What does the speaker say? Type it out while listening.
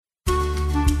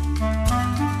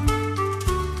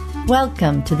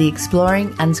Welcome to the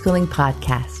Exploring Unschooling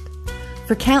podcast.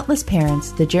 For countless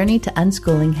parents, the journey to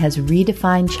unschooling has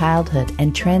redefined childhood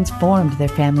and transformed their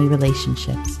family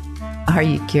relationships. Are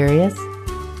you curious?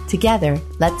 Together,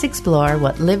 let's explore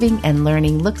what living and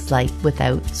learning looks like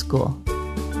without school.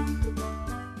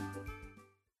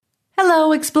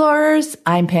 Hello, explorers.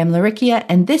 I'm Pamela Riccia,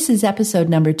 and this is episode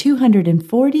number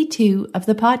 242 of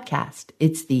the podcast.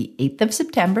 It's the 8th of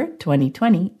September,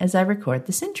 2020, as I record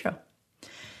this intro.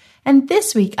 And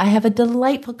this week, I have a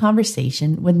delightful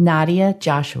conversation with Nadia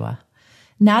Joshua.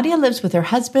 Nadia lives with her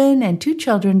husband and 2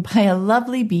 children by a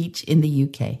lovely beach in the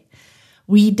UK.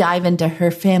 We dive into her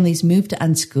family's move to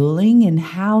unschooling and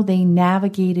how they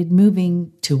navigated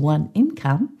moving to one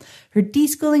income, her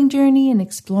deschooling journey and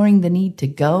exploring the need to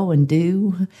go and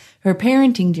do, her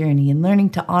parenting journey and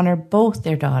learning to honor both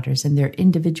their daughters and their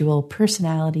individual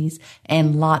personalities,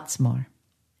 and lots more.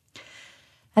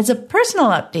 As a personal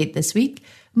update this week,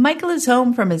 Michael is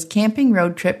home from his camping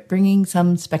road trip bringing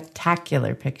some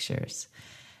spectacular pictures.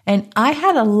 And I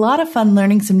had a lot of fun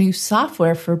learning some new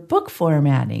software for book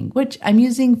formatting, which I'm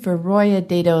using for Roya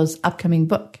Dado's upcoming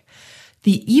book.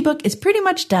 The ebook is pretty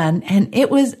much done, and it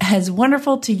was as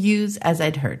wonderful to use as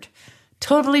I'd heard.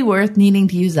 Totally worth needing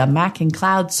to use a Mac and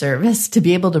cloud service to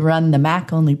be able to run the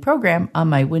Mac-only program on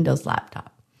my Windows laptop.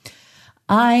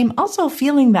 I'm also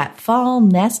feeling that fall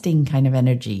nesting kind of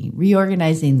energy,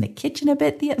 reorganizing the kitchen a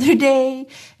bit the other day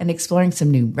and exploring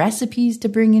some new recipes to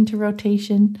bring into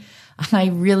rotation. I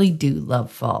really do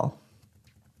love fall.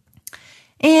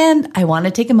 And I want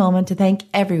to take a moment to thank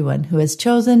everyone who has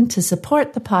chosen to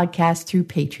support the podcast through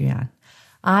Patreon.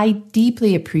 I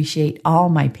deeply appreciate all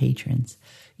my patrons.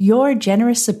 Your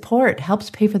generous support helps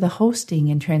pay for the hosting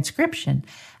and transcription,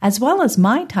 as well as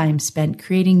my time spent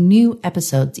creating new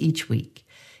episodes each week.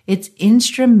 It's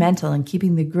instrumental in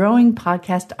keeping the growing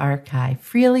podcast archive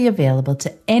freely available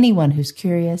to anyone who's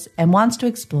curious and wants to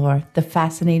explore the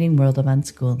fascinating world of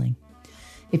unschooling.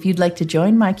 If you'd like to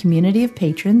join my community of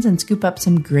patrons and scoop up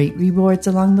some great rewards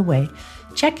along the way,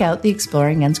 check out the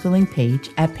Exploring Unschooling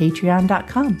page at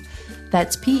patreon.com.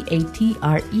 That's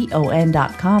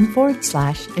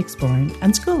patreon.com/exploring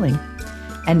unschooling.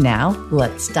 And now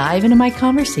let's dive into my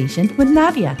conversation with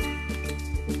Nadia.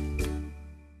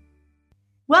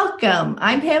 Welcome.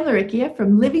 I'm Pamela Riccia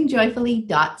from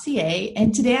livingjoyfully.ca,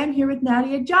 and today I'm here with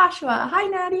Nadia Joshua. Hi,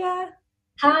 Nadia.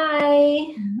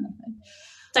 Hi.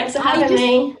 Thanks for having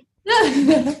me.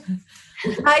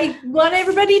 I want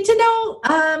everybody to know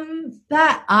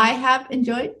that I have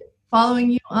enjoyed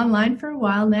following you online for a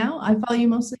while now. I follow you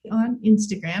mostly on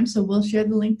Instagram, so we'll share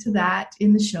the link to that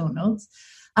in the show notes.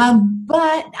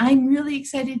 But I'm really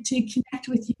excited to connect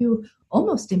with you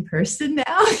almost in person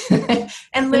now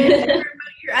and learn more about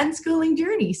your unschooling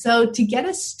journey. So to get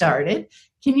us started,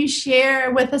 can you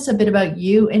share with us a bit about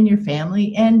you and your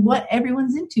family and what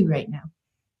everyone's into right now?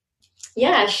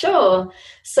 Yeah, sure.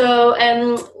 So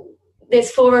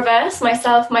there's 4 of us,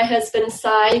 myself, my husband,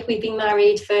 Sai. We've been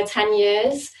married for 10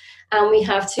 years. And we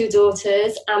have 2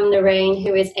 daughters, Amna Rain,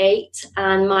 who is 8,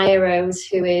 and Maya Rose,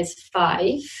 who is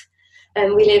 5.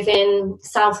 And we live in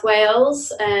South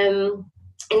Wales, in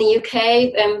the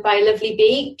UK, by a lovely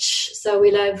beach. So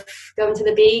we love going to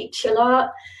the beach a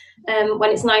lot when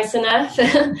it's nice enough.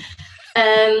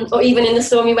 Or even in the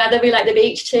stormy weather, we like the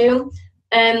beach too.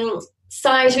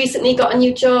 Sai's recently got a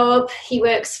new job. He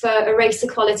works for a race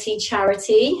equality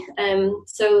charity.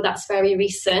 So that's very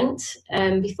recent.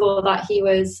 Before that, he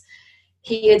was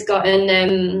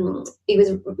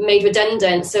made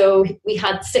redundant. So we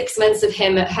had 6 months of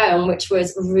him at home, which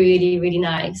was really, really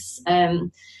nice.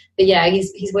 But yeah,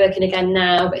 he's working again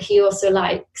now, but he also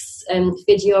likes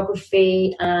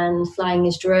videography and flying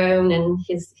his drone and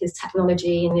his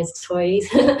technology and his toys.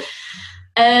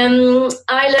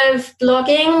 I love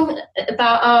blogging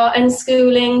about our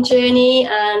unschooling journey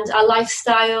and our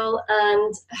lifestyle,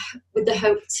 and with the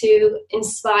hope to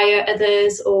inspire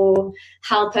others or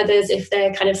help others if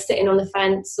they're kind of sitting on the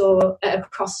fence or at a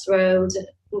crossroad,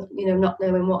 not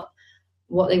knowing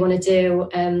what they want to do.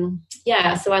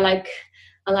 So I like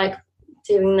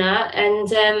doing that.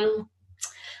 And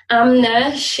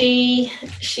Amna,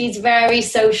 she's very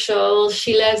social.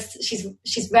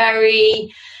 She's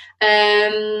very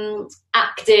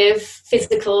active,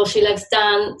 physical. She loves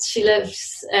dance. She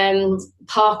loves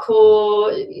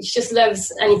parkour. She just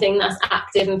loves anything that's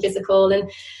active and physical. And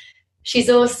she's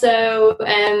also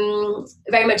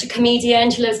very much a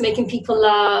comedian. She loves making people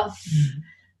laugh.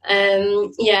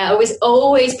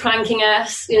 Always pranking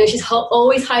us. She's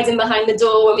always hiding behind the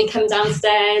door when we come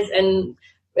downstairs, and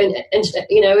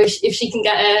if she can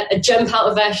get a jump out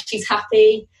of us, she's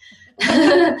happy.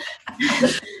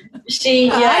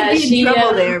 I'd be in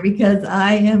trouble there because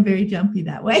I am very jumpy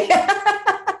that way.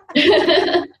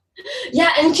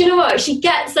 Yeah, and do you know what? She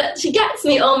gets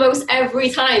me almost every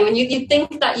time, and you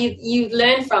think that you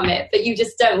learn from it, but you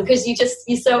just don't, because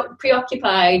you're so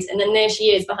preoccupied, and then there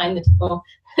she is behind the door.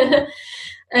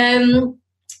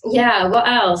 Yeah, what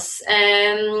else?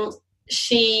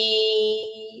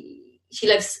 She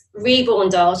loves Reborn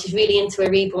dolls. She's really into her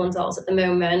Reborn dolls at the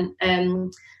moment,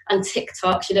 and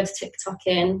TikTok. She loves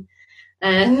TikToking.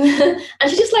 And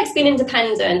she just likes being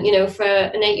independent. You know, for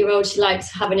an 8-year-old, she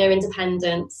likes having her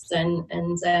independence and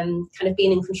kind of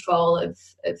being in control of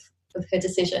her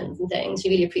decisions and things. She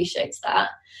really appreciates that.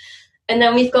 And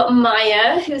then we've got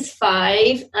Maya, who's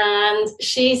 5, and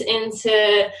she's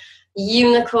into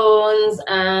unicorns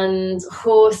and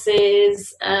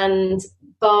horses and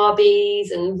Barbies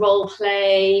and role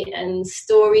play and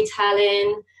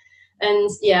storytelling. And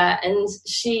yeah, and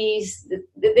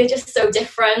they're just so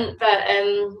different, but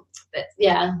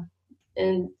yeah,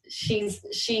 and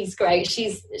she's great.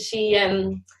 She's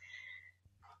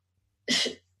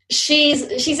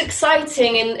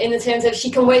exciting in the terms of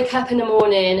she can wake up in the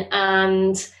morning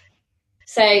and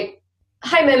say,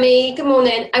 "Hi, Mummy, good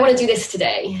morning. I want to do this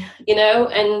today," you know,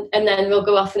 and then we'll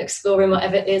go off and explore in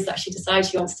whatever it is that she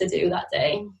decides she wants to do that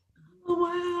day. Oh,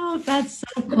 wow, that's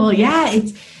so cool. Yeah,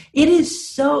 it is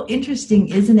so interesting,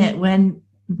 isn't it,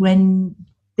 when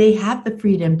they have the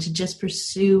freedom to just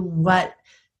pursue what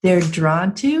they're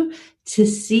drawn to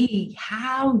see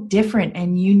how different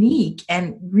and unique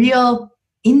and real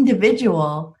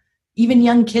individual even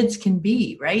young kids can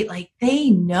be, right? Like they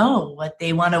know what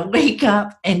they want to wake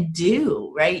up and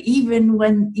do, right? Even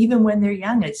when they're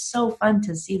young. It's so fun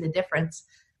to see the difference.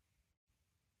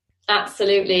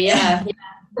 Absolutely, yeah. She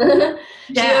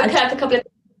woke up a couple of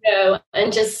days ago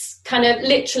and just kind of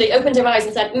literally opened her eyes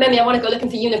and said, "Mummy, I want to go looking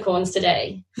for unicorns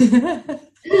today."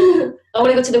 I want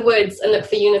to go to the woods and look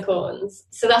for unicorns.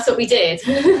 So that's what we did.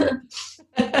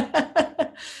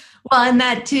 Well, and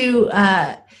that too,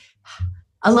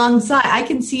 alongside, I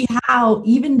can see how,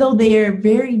 even though they are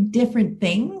very different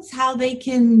things, how they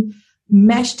can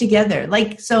mesh together.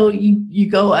 Like, so you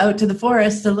go out to the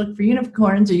forest to look for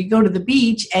unicorns, or you go to the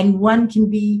beach, and one can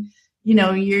be, you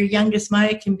know, your youngest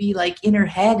Maya can be like in her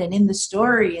head and in the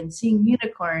story and seeing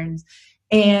unicorns,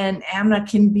 and Amna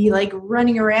can be like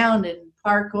running around and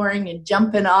parkouring and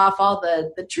jumping off all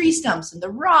the tree stumps and the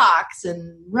rocks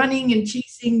and running and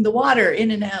chasing the water in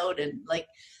and out. And like,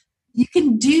 you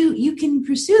can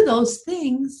pursue those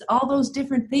things, all those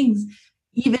different things,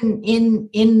 even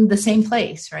in the same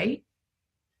place, right?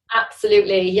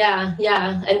 Absolutely. Yeah.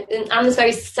 And Anna's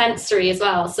very sensory as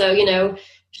well. So, you know,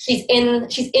 she's in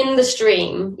the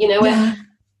stream, you know. Yeah.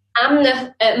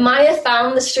 Maya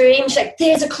found the stream. She's like,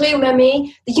 "There's a clue,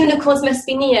 Mummy. The unicorns must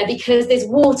be near because there's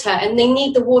water and they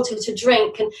need the water to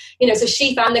drink." And, you know, so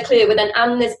she found the clue, but then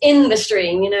Anna's in the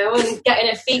stream, you know, and getting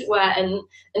her feet wet and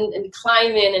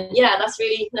climbing. And yeah, that's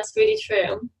really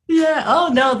true. Yeah. Oh,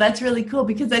 no, that's really cool,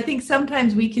 because I think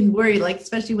sometimes we can worry, like,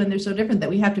 especially when they're so different, that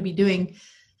we have to be doing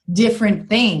different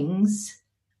things.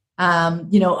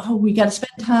 You know, we got to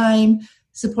spend time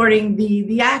supporting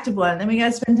the active one, then we got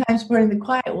to spend time supporting the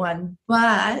quiet one.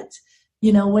 But,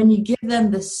 you know, when you give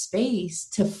them the space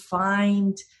to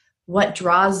find what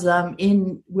draws them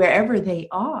in wherever they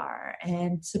are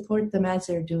and support them as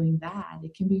they're doing that,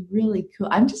 it can be really cool.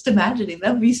 I'm just imagining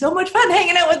that would be so much fun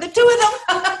hanging out with the two of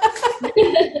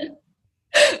them.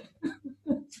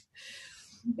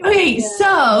 Okay, yeah.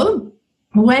 So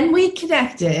when we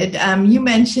connected, you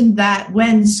mentioned that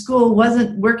when school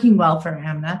wasn't working well for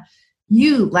Amna,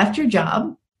 you left your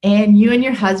job and you and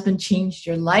your husband changed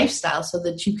your lifestyle so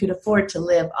that you could afford to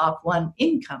live off one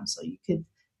income, so you could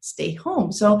stay home.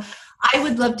 So I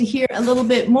would love to hear a little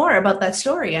bit more about that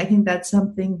story. I think that's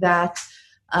something that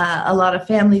a lot of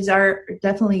families are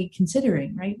definitely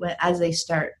considering, right, as they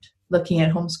start looking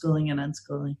at homeschooling and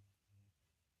unschooling.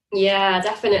 Yeah,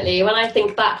 definitely. When I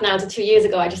think back now to 2 years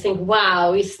ago, I just think,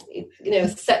 wow,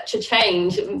 such a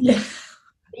change. Yeah.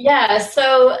 Yeah,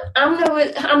 so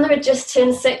Amna had just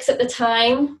turned 6 at the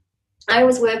time. I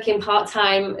was working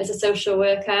part-time as a social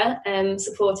worker,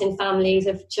 supporting families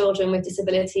of children with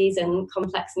disabilities and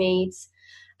complex needs.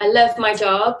 I loved my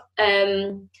job,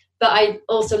 but I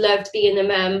also loved being a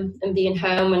mum and being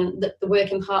home, and the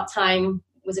working part-time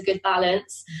was a good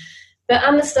balance. But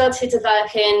Amna started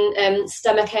developing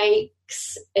stomach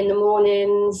aches in the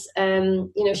mornings.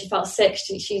 She felt sick.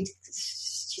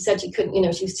 She said she couldn't,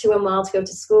 she was too unwell to go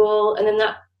to school. And then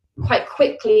that quite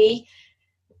quickly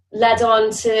led on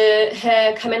to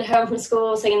her coming home from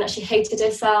school saying that she hated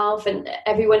herself and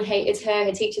everyone hated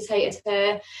her teachers hated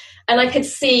her. And I could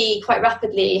see quite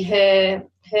rapidly her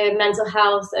her mental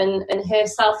health and her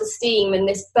self-esteem, and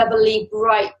this bubbly,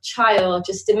 bright child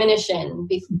just diminishing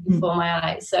before my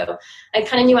eyes. So I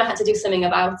kind of knew I had to do something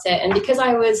about it. And because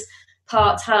I was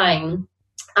part-time,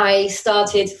 I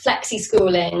started flexi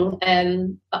schooling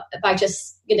by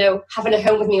just, having her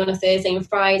home with me on a Thursday and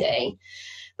Friday.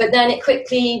 But then it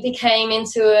quickly became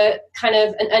into a kind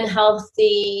of an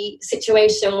unhealthy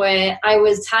situation where I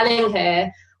was telling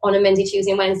her on a Monday,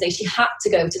 Tuesday and Wednesday she had to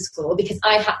go to school because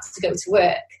I had to go to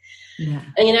work. Yeah.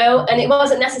 And it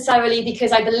wasn't necessarily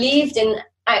because I believed in,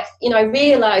 I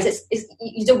realised it's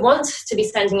you don't want to be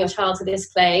sending your child to this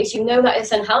place. You know that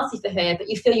it's unhealthy for her, but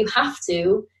you feel you have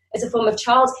to as a form of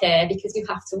childcare because you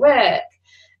have to work.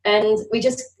 And we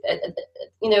just,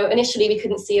 initially we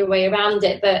couldn't see a way around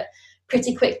it, but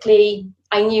pretty quickly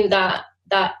I knew that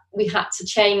we had to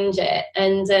change it.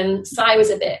 And Si was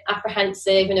a bit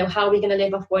apprehensive, how are we going to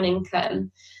live off one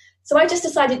income? So I just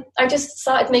started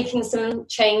making some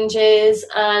changes,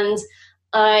 and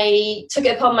I took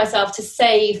it upon myself to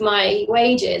save my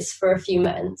wages for a few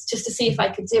months just to see if I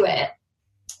could do it.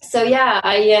 So yeah,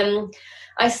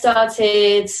 I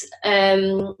started,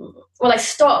 I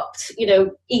stopped,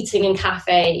 eating in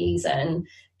cafes and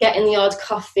getting the odd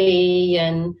coffee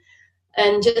and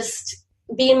just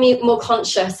being more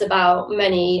conscious about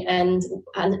money and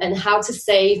how to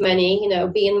save money,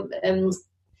 being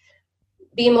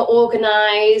more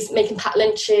organised, making packed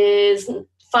lunches,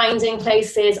 finding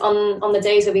places on the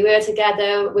days where we were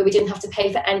together where we didn't have to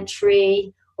pay for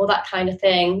entry, or that kind of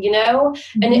thing,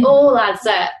 Mm-hmm. And it all adds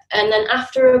up. And then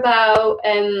after about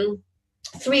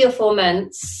 3 or 4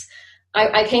 months,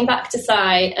 I came back to Si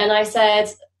and I said,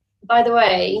 by the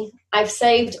way, I've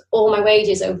saved all my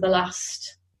wages over the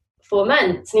last 4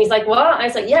 months. And he's like, what? I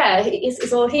was like, yeah,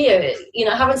 it's all here.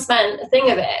 I haven't spent a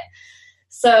thing of it.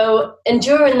 So, and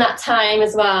during that time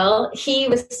as well, he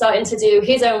was starting to do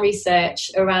his own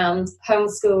research around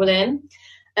homeschooling.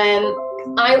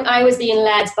 I was being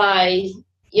led by,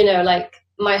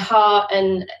 my heart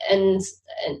and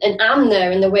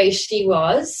Amna in the way she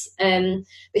was.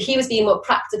 But he was being more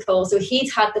practical. So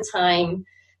he'd had the time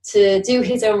to do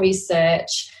his own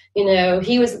research.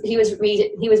 He was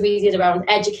reading around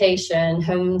education,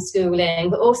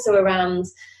 homeschooling, but also around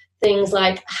things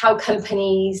like how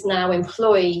companies now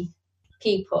employ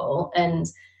people, and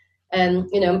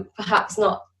perhaps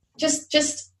not just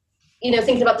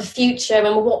thinking about the future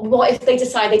and what if they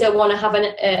decide they don't want to have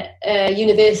a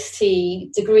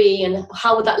university degree, and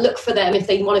how would that look for them if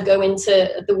they want to go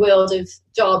into the world of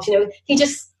jobs.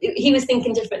 He was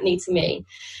thinking differently to me.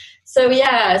 So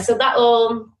yeah, so that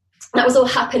was all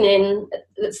happening at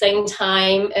the same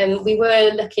time, and we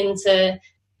were looking to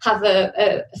have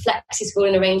a flexi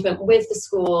schooling arrangement with the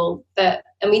school,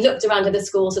 and we looked around at the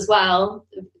schools as well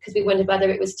because we wondered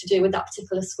whether it was to do with that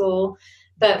particular school.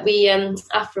 But we,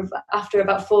 after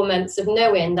about 4 months of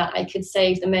knowing that I could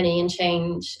save the money and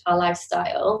change our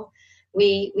lifestyle,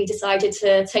 we decided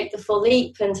to take the full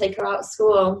leap and take her out of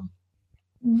school.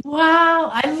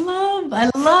 Wow. I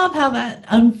love how that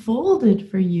unfolded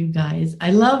for you guys.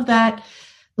 I love that,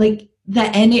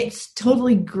 that, and it's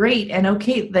totally great and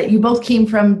okay that you both came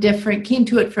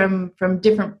to it from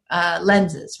different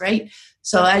lenses, right?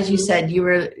 So as you said, you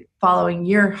were following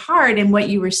your heart and what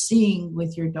you were seeing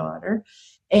with your daughter.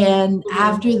 And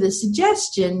after the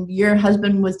suggestion, your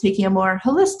husband was taking a more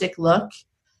holistic look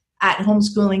at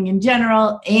homeschooling in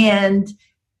general and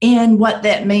what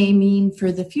that may mean for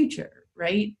the future.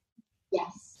 Right?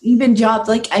 Yes. Even jobs,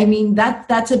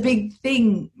 that's a big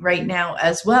thing right now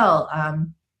as well.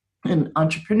 And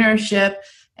entrepreneurship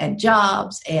and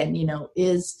jobs, and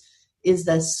is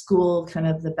the school kind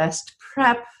of the best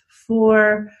prep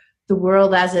for the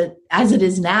world as it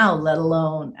is now, let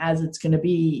alone as it's going to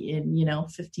be in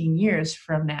 15 years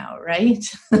from now, right?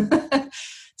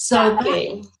 So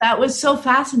that was so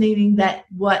fascinating that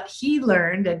what he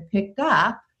learned and picked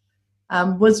up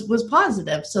was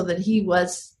positive, so that he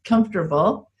was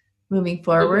comfortable moving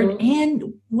forward. Mm-hmm.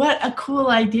 And what a cool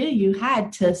idea you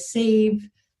had to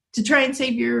try and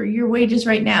save your wages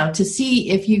right now, to see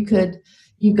if you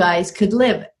guys could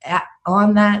live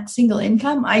on that single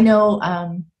income. I know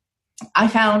I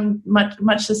found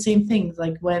much the same things.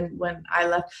 Like when I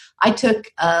left, I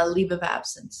took a leave of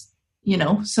absence,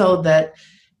 so that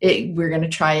we're going to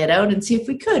try it out and see if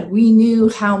we could. We knew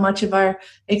how much of our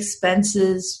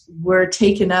expenses were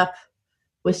taken up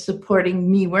with supporting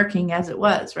me working as it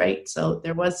was, right? So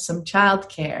there was some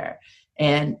childcare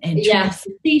and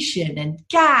transportation and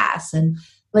gas and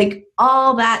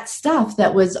all that stuff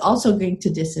that was also going to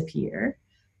disappear.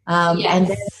 And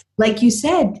then, like you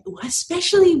said,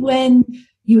 especially when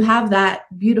you have that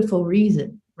beautiful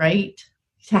reason, right,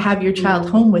 to have your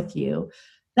child home with you,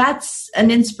 that's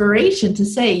an inspiration to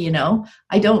say,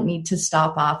 I don't need to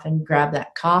stop off and grab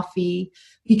that coffee,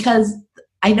 because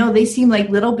I know they seem like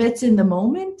little bits in the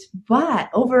moment, but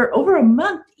over a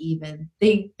month even,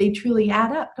 they truly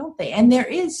add up, don't they? And there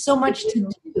is so much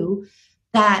to do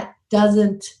that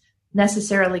doesn't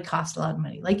necessarily cost a lot of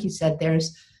money. Like you said,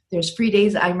 there's free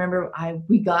days. I remember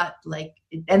we got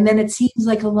and then it seems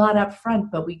like a lot up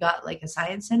front, but we got like a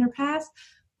science center pass,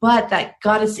 but that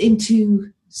got us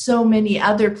into so many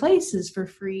other places for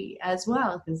free as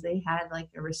well, because they had like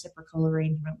a reciprocal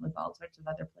arrangement with all sorts of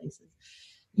other places.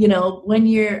 When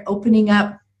you're opening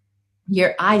up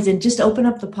your eyes and just open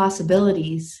up the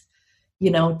possibilities,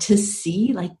 to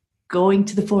see, like going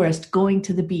to the forest, going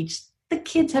to the beach. The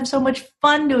kids have so much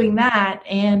fun doing that,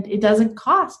 and it doesn't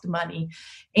cost money.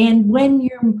 And when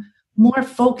you're more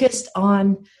focused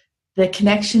on the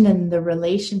connection and the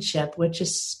relationship, which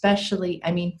especially,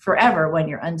 forever when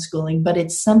you're unschooling, but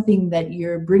it's something that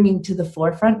you're bringing to the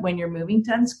forefront when you're moving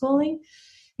to unschooling,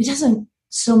 it doesn't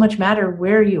so much matter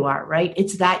where you are, right?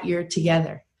 It's that you're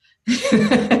together.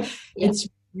 It's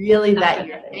really that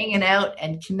you're hanging out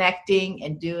and connecting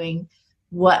and doing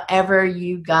whatever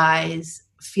you guys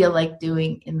feel like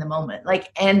doing in the moment.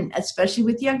 And especially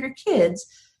with younger kids,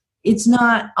 it's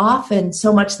not often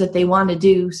so much that they want to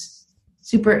do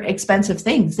super expensive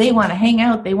things. They want to hang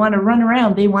out. They want to run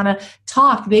around. They want to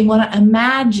talk. They want to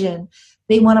imagine.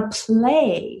 They want to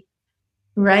play.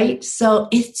 Right? So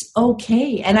it's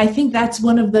okay. And I think that's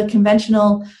one of the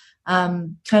conventional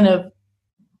kind of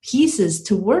pieces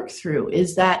to work through,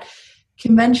 is that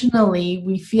conventionally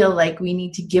we feel like we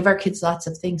need to give our kids lots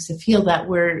of things to feel that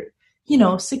we're,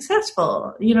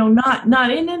 successful,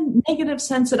 not in a negative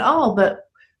sense at all, but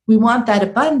we want that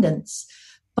abundance.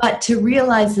 But to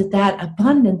realize that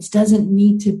abundance doesn't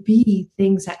need to be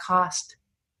things that cost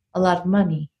a lot of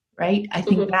money. Right? I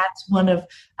think that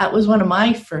was one of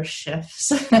my first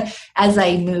shifts as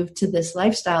I moved to this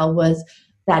lifestyle, was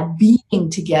that being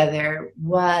together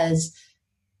was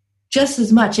just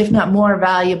as much, if not more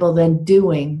valuable than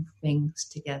doing things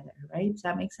together. Right? Does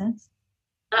that make sense?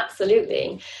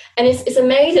 Absolutely. And it's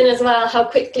amazing as well how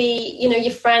quickly,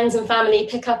 your friends and family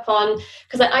pick up on,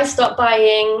 because I stopped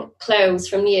buying clothes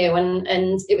from you, and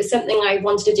it was something I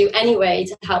wanted to do anyway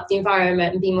to help the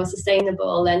environment and be more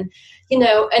sustainable. And,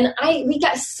 we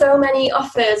get so many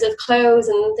offers of clothes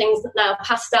and things now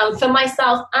passed down for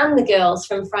myself and the girls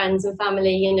from friends and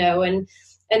family, and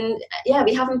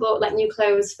we haven't bought like new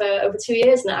clothes for over 2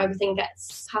 years now. Everything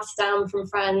gets passed down from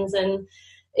friends, and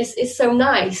it's so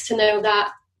nice to know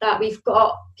that we've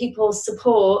got people's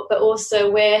support, but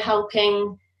also we're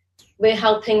helping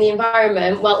the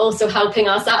environment while also helping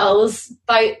ourselves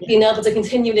by being able to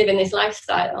continue living this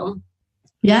lifestyle.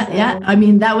 Yeah.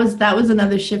 That was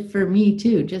another shift for me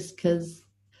too, just because,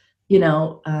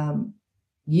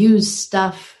 used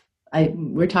stuff,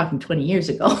 we're talking 20 years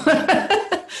ago,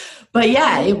 but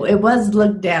yeah, it was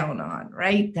looked down on,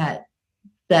 right? That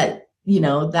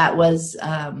was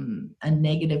a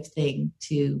negative thing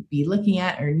to be looking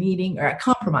at or needing, or a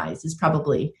compromise is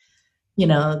probably,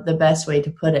 the best way to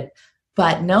put it.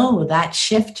 But no, that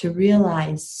shift to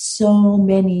realize so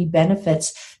many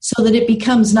benefits so that it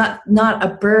becomes not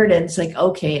a burden. It's like,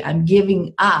 okay, I'm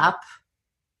giving up,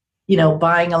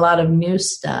 buying a lot of new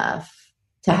stuff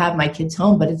to have my kids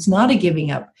home, but it's not a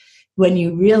giving up. When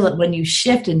you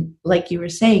shift, and like you were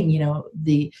saying,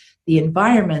 the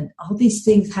environment, all these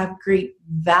things have great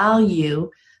value.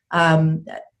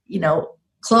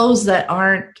 Clothes that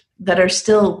are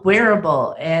still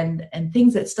wearable and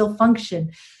things that still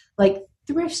function. Like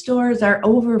thrift stores are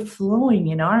overflowing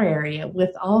in our area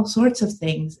with all sorts of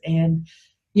things. And,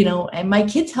 and my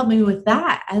kids helped me with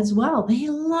that as well. They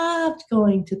loved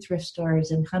going to thrift stores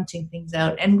and hunting things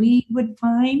out. And we would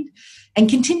find and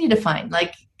continue to find,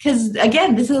 because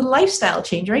again, this is a lifestyle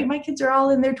change, right? My kids are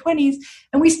all in their 20s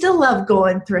and we still love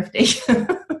going thrifting.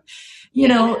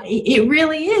 It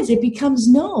really is. It becomes,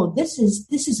 no, this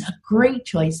is a great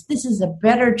choice. This is a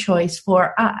better choice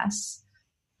for us.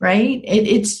 Right? It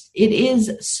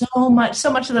is so much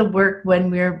of the work when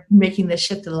we're making the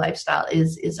shift to the lifestyle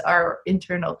is our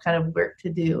internal kind of work to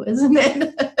do, isn't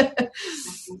it?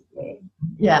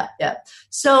 Yeah.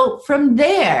 So from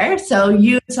there,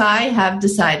 you and I have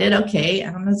decided, okay,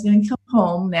 Anna's going to come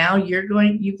home now.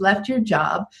 You've left your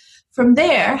job. From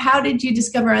there, how did you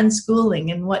discover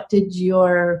unschooling, and what did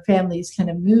your family's kind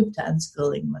of move to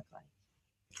unschooling look like?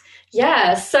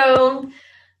 Yeah. So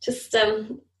just,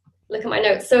 look at my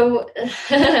notes. So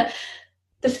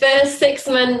the first 6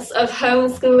 months of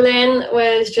homeschooling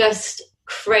was just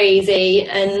crazy.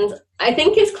 And I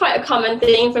think it's quite a common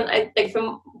theme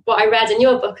from what I read in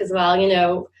your book as well.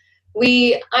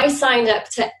 I signed up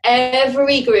to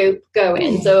every group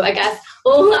going. So I guess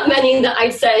all that money that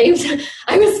I'd saved,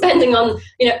 I was spending on,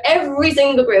 every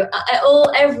single group.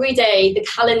 Every day, the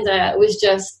calendar was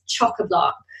just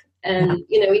chock-a-block. And,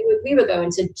 we were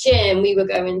going to gym, we were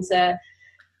going to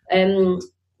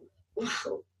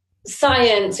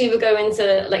science, we were going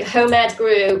to like home ed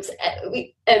groups,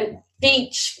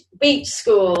 beach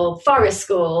school, forest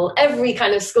school, every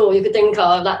kind of school you could think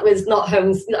of that was not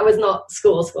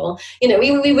school.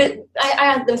 I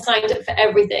had them signed up for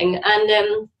everything.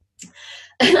 And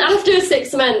after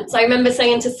 6 months, I remember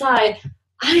saying to Sai,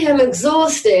 I am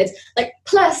exhausted. Like,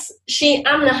 plus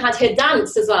Amna had her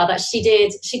dance as well that she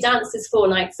did. She dances 4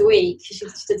 nights a week. She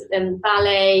did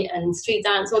ballet and street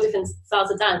dance, all different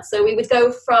styles of dance. So we would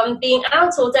go from being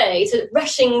out all day to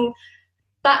rushing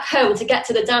back home to get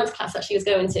to the dance class that she was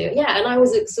going to. Yeah, and I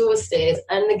was exhausted,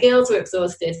 and the girls were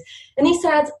exhausted. And he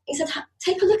said,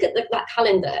 take a look at that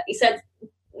calendar. He said,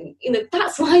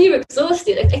 that's why you're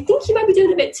exhausted. I think you might be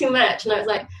doing a bit too much. And I was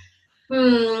like,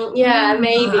 yeah,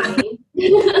 maybe.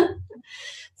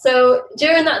 So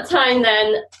during that time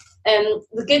then,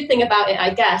 the good thing about it,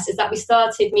 I guess, is that we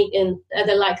started meeting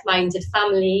other like-minded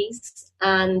families,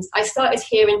 and I started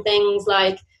hearing things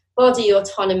like body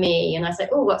autonomy, and I said,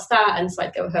 oh, what's that? And so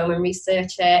I'd go home and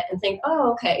research it and think,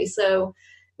 oh, okay, so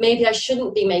maybe I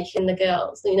shouldn't be making the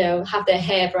girls, have their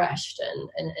hair brushed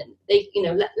and they,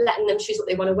 letting them choose what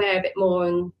they want to wear a bit more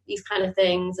and these kind of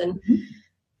things. And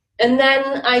then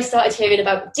I started hearing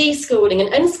about deschooling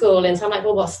and unschooling. So I'm like,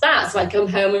 well, what's that? So I'd come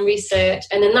home and research.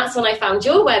 And then that's when I found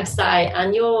your website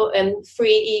and your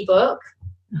free ebook.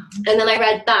 And then I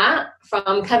read that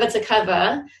from cover to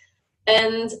cover.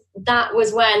 And that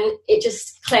was when it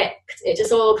just clicked. It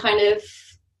just all kind of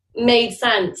made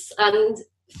sense. And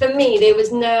for me, there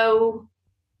was no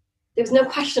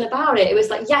question about it. It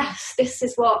was like, yes, this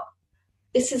is what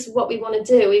we want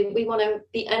to do. We want to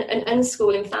be an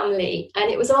unschooling family.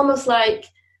 And it was almost like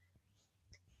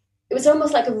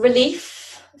a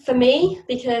relief for me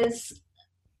because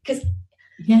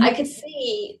I could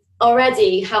see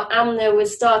already how Amna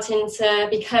was starting to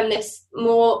become this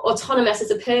more autonomous as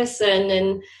a person,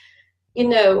 and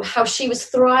how she was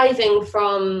thriving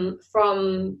from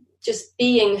just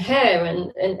being her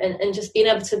and just being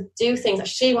able to do things that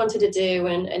she wanted to do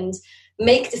and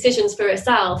make decisions for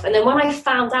herself. And then when I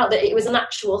found out that it was an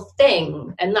actual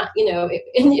thing, and that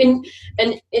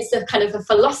and it's a kind of a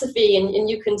philosophy, and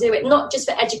you can do it not just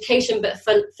for education but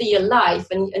for your life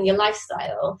and your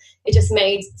lifestyle, it just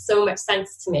made so much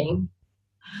sense to me.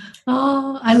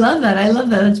 Oh, I love that.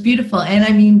 That's beautiful. And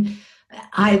I mean,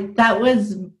 that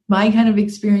was my kind of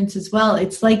experience as well.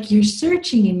 It's like you're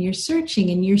searching and you're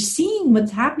seeing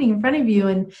what's happening in front of you,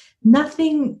 and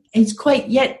nothing is quite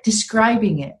yet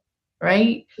describing it.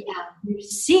 Right? Yeah. You're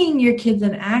seeing your kids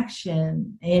in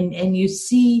action, and you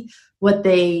see what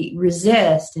they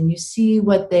resist, and you see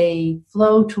what they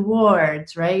flow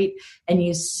towards, right? And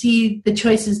you see the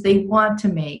choices they want to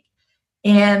make.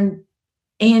 And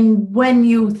when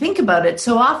you think about it,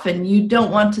 so often you don't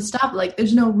want to stop. Like,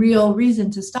 there's no real reason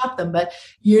to stop them, but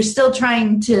you're still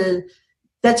trying to,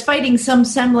 that's fighting some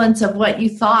semblance of what you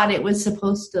thought it was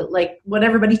supposed to, like what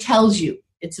everybody tells you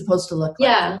it's supposed to look like.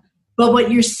 Yeah. But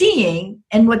what you're seeing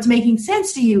and what's making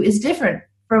sense to you is different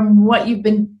from what you've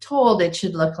been told it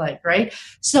should look like, right?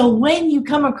 So when you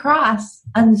come across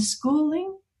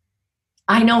unschooling,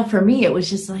 I know for me, it was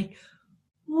just like,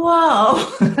 whoa,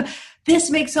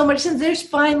 this makes so much sense. There's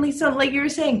finally some, like you were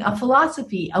saying, a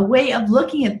philosophy, a way of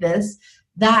looking at this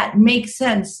that makes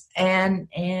sense and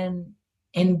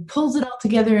pulls it all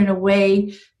together in a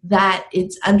way that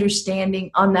it's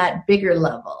understanding on that bigger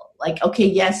level. Like, okay,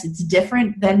 yes, it's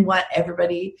different than what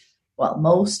everybody, well,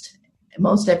 most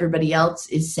everybody else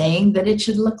is saying that it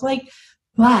should look like,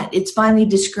 but it's finally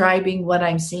describing what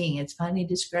I'm seeing. It's finally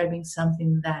describing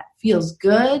something that feels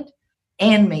good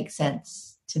and makes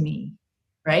sense to me,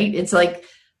 right? It's like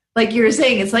you were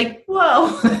saying, it's like, whoa,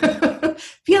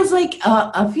 feels like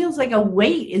a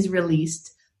weight is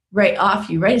released right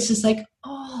off you, right? It's just like,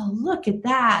 oh, look at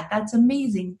that. That's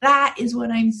amazing. That is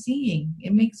what I'm seeing.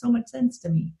 It makes so much sense to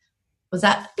me. Was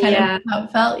that kind of how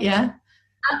it felt? Yeah.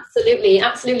 Absolutely.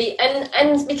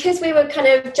 And because we were kind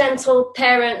of gentle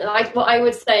parent, like what I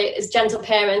would say is gentle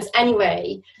parents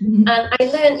anyway. Mm-hmm. And I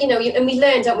learned, and we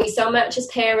learn, don't we, so much as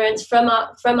parents from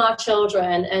our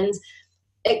children. And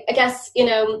I guess,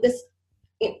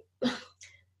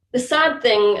 the sad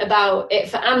thing about it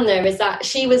for Amna is that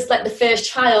she was like the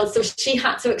first child, so she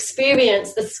had to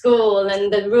experience the school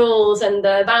and the rules and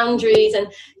the boundaries, and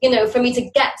for me to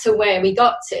get to where we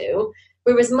got to,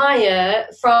 Whereas Maya,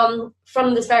 from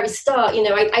the very start,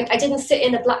 I didn't sit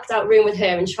in a blacked out room with her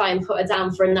and try and put her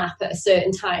down for a nap at a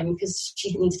certain time because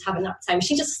she needed to have a nap time.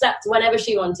 She just slept whenever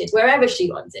she wanted, wherever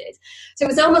she wanted. So it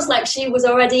was almost like she was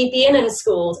already being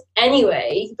unschooled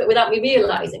anyway, but without me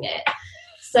realising it.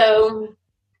 So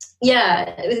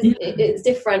yeah, it's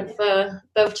different for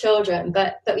both children.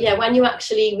 But yeah, when you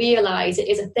actually realise it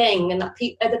is a thing and that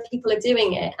other people are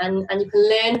doing it, and you can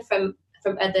learn from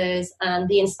others and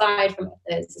be inspired from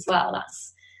others as well,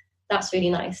 that's really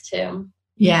nice too.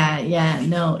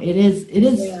 No, it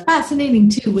is fascinating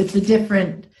too, with the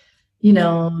different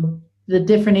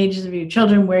ages of your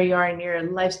children, where you are in your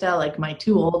lifestyle. Like my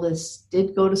two oldest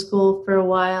did go to school for a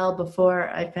while before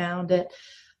I found it.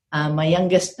 My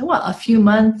youngest, a few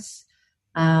months.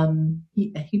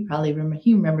 He probably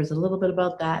remembers a little bit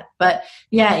about that, but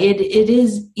yeah, it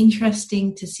is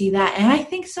interesting to see that. And I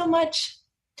think so much,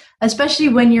 especially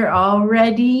when you're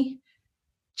already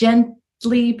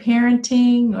gently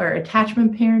parenting or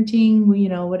attachment parenting,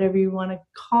 whatever you want to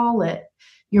call it,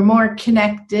 you're more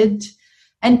connected.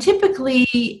 And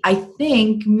typically, I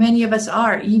think many of us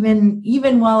are,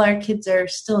 even while our kids are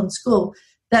still in school.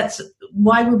 That's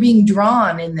why we're being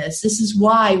drawn in this. This is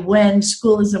why when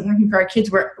school isn't working for our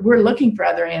kids, we're looking for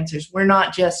other answers. We're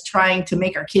not just trying to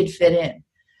make our kid fit in.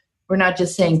 We're not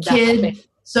just saying, kid,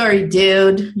 sorry,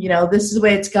 dude, this is the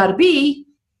way it's got to be,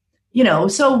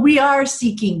 so we are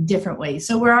seeking different ways.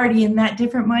 So we're already in that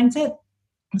different mindset.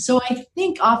 So I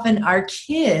think often our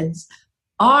kids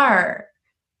are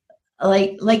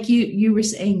like you were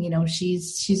saying,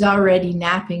 she's already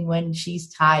napping when she's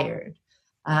tired,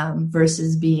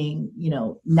 versus being,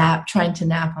 trying to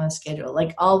nap on a schedule,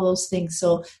 like all those things.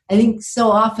 So I think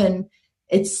so often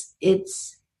it's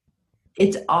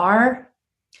our,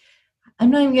 I'm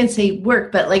not even going to say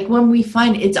work, but like when we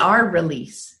find it's our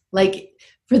release, like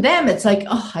for them, it's like,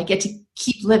 oh, I get to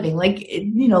keep living. Like,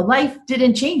 life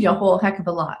didn't change a whole heck of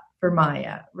a lot for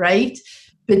Maya, right?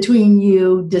 Between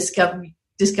you discovering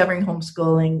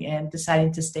homeschooling and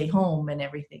deciding to stay home and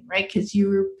everything, right? Because you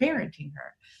were parenting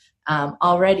her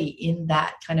already in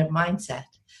that kind of mindset.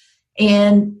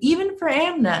 And even for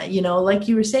Amna, like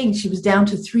you were saying, she was down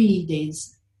to 3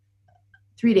 days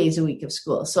a week of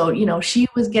school. So, she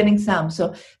was getting some.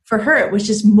 So for her, it was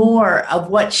just more of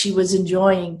what she was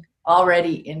enjoying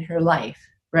already in her life,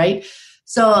 right?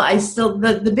 So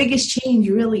the biggest change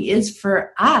really is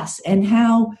for us and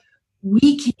how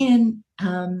we can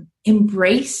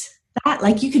embrace that.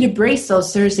 Like you could embrace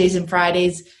those Thursdays and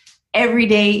Fridays every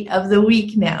day of the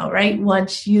week now, right?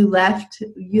 Once you left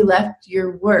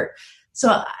your work.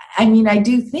 So, I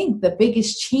do think the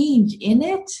biggest change in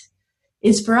it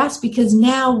is for us, because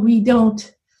now you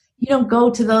don't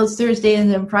go to those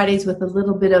Thursdays and Fridays with a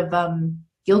little bit of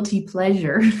guilty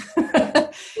pleasure.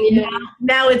 Yeah.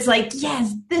 Now it's like,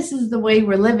 yes, this is the way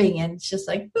we're living. And it's just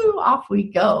like, ooh, off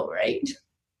we go, right?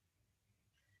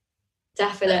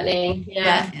 Definitely.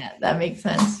 Yeah, that makes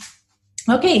sense.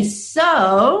 Okay,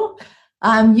 so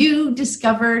you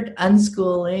discovered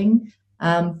unschooling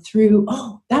through,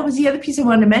 that was the other piece I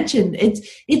wanted to mention.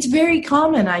 It's very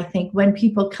common, I think, when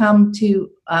people come to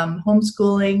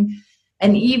homeschooling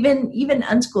and even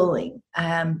unschooling,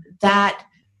 that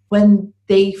when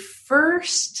they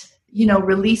first,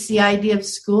 release the idea of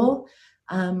school,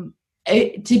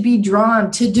 to be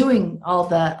drawn to doing all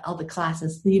the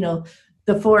classes,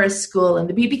 the forest school and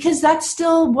the bee, because that's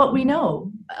still what we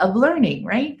know of learning,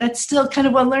 right? That's still kind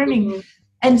of what learning. Mm-hmm.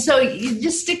 And so you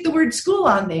just stick the word school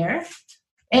on there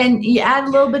and you add a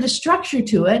little bit of structure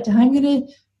to it.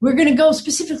 We're going to go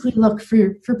specifically look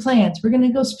for plants. We're going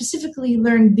to go specifically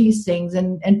learn these things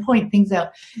and point things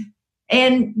out.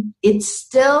 And it's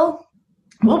still,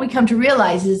 what we come to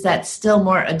realize is that's still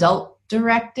more adult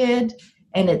directed,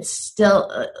 and it's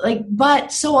still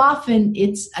but so often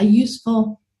it's a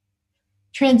useful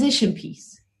transition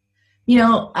piece.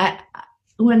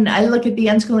 When I look at the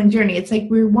unschooling journey, it's like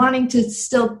we're wanting to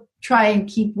still try and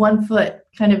keep one foot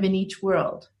kind of in each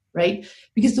world, right?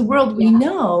 Because the world we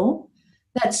know,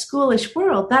 that schoolish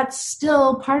world, that's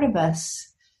still part of us.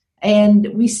 And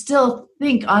we still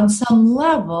think on some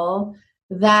level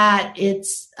that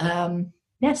it's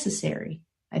necessary,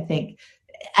 I think,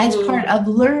 as part of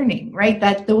learning, right?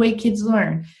 That's the way kids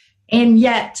learn. And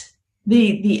yet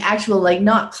the actual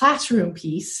not classroom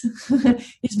piece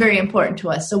is very important to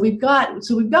us. So we've got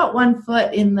one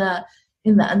foot in the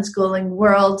unschooling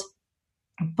world,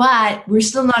 but we're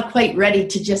still not quite ready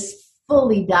to just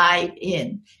fully dive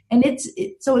in. And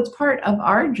it's part of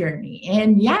our journey.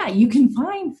 And yeah, you can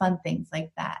find fun things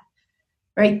like that.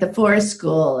 right? The forest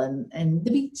school and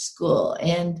the beach school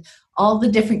and all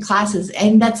the different classes.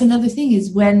 And that's another thing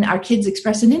is when our kids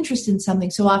express an interest in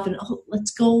something so often, oh,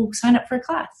 let's go sign up for a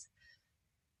class.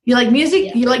 You like music?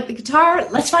 Yeah. You like the guitar?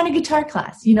 Let's find a guitar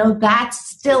class. That's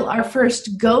still our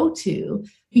first go-to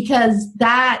because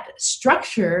that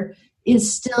structure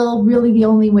is still really the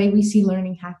only way we see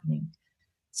learning happening.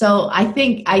 So I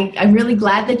think I'm really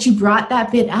glad that you brought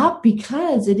that bit up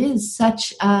because it is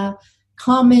such a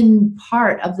common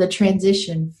part of the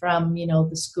transition from,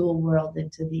 the school world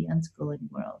into the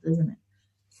unschooling world, isn't it?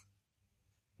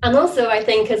 And also, I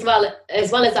think as well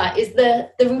as that is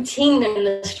the routine and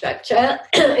the structure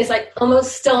is like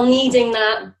almost still needing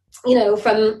that,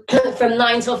 from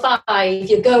 9 till 5,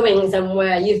 you're going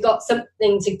somewhere, you've got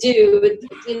something to do,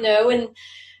 and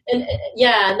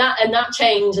that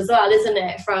change as well, isn't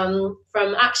it?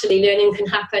 From actually learning can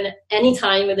happen at any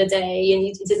time of the day, and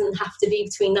it doesn't have to be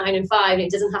between 9 and 5.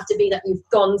 It doesn't have to be that you've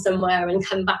gone somewhere and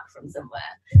come back from somewhere.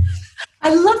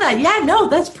 I love that. Yeah, no,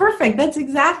 that's perfect. That's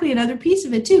exactly another piece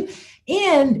of it too.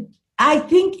 And I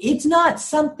think it's not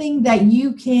something that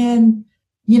you can,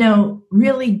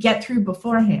 really get through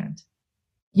beforehand.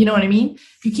 You know what I mean?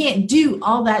 You can't do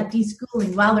all that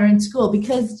deschooling while they're in school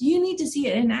because you need to see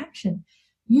it in action.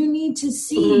 You need to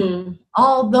see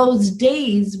all those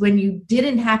days when you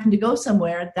didn't happen to go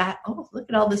somewhere that, oh, look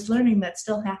at all this learning that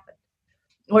still happened.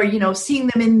 Or, seeing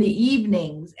them in the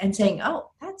evenings and saying,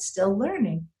 oh, that's still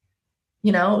learning.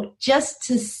 Just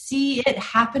to see it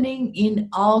happening in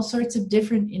all sorts of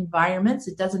different environments.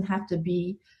 It doesn't have to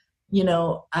be,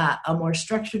 a more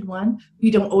structured one.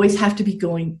 We don't always have to be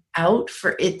going out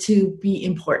for it to be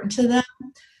important to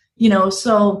them.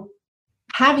 So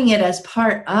having it as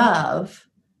part of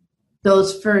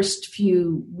those first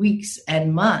few weeks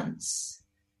and months,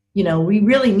 we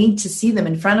really need to see them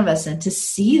in front of us and to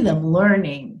see them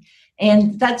learning.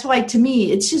 And that's why, to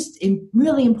me, it's just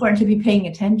really important to be paying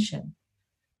attention.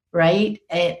 Right?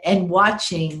 And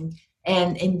watching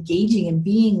and engaging and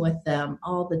being with them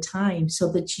all the time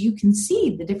so that you can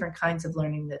see the different kinds of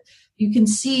learning that you can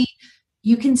see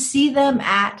them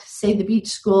at, say, the beach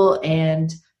school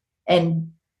and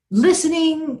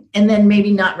listening and then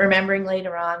maybe not remembering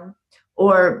later on,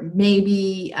 or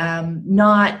maybe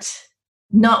not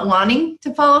wanting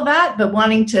to follow that, but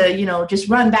wanting to, just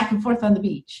run back and forth on the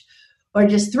beach or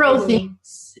just throw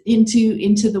things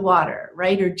into the water,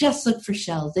 right? Or just look for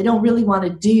shells. They don't really want to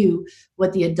do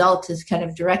what the adult is kind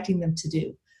of directing them to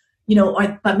do,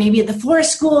 but maybe at the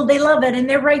forest school, they love it and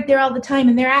they're right there all the time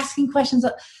and they're asking questions,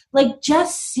 like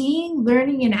just seeing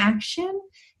learning in action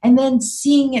and then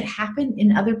seeing it happen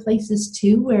in other places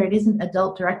too, where it isn't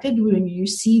adult directed, when you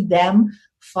see them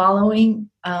following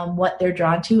what they're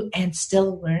drawn to and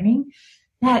still learning.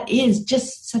 That is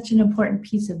just such an important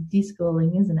piece of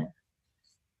deschooling, isn't it?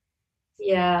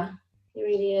 Yeah, it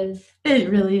really is. It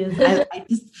really is.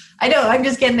 I know, I'm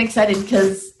just getting excited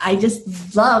because I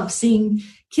just love seeing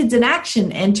kids in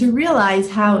action and to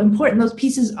realize how important those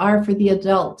pieces are for the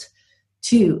adult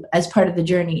too, as part of the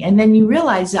journey. And then you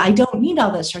realize I don't need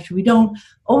all that structure. We don't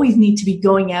always need to be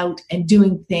going out and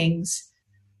doing things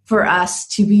for us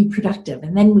to be productive.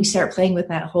 And then we start playing with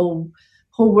that whole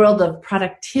world of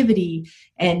productivity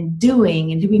and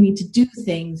doing, and do we need to do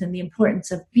things, and the importance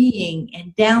of being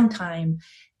and downtime,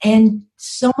 and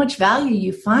so much value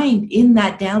you find in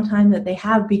that downtime that they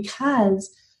have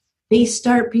because they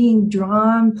start being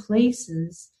drawn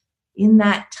places in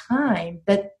that time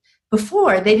that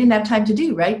before they didn't have time to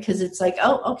do, right? Because it's like,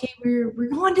 oh, okay, we're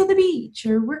going to the beach,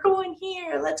 or we're going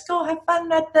here, let's go have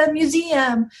fun at the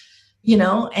museum,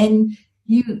 and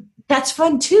that's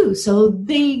fun too. So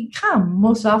they come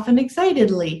most often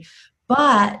excitedly,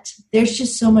 but there's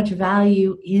just so much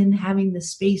value in having the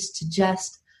space to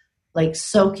just like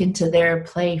soak into their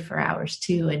play for hours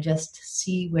too, and just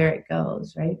see where it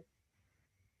goes, right?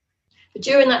 But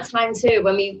during that time too,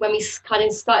 when we kind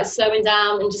of started slowing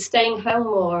down and just staying home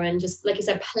more and just, like you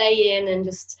said, playing and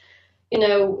just,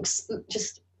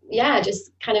 just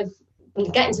kind of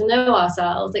getting to know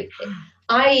ourselves, like,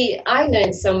 I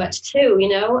learned so much too,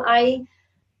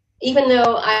 even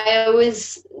though I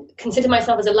always consider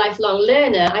myself as a lifelong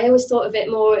learner, I always thought of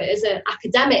it more as an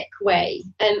academic way.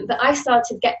 But I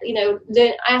started I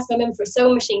asked my mum for a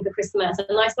sewing machine for Christmas,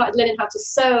 and I started learning how to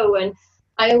sew. And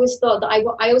I always thought that I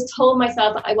always told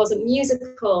myself that I wasn't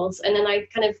musical. And then I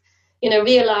kind of,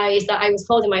 realized that I was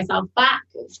holding myself back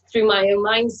through my own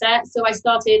mindset. So I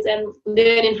started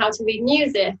learning how to read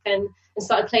music and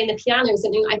started playing the piano,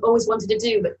 something I've always wanted to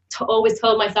do, but always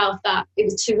told myself that it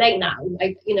was too late now.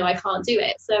 I can't do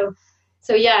it.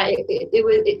 So yeah,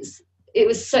 it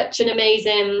was such an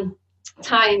amazing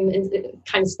time, it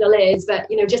kind of still is, but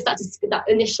just that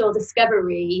initial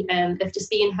discovery of just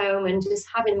being home and just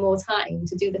having more time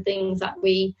to do the things that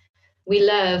we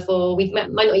love, or we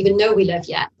might not even know we love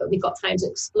yet, but we've got time to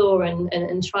explore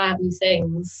and try out new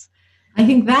things. I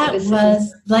think that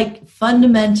was like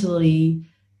fundamentally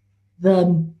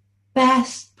the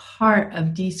best part of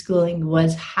deschooling,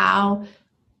 was how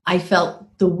I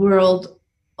felt the world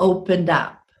opened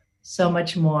up so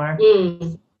much more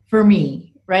for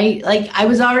me, right? Like I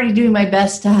was already doing my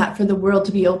best for the world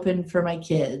to be open for my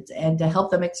kids and to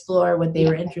help them explore what they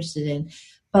were interested in.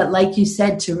 But like you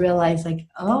said, to realize like,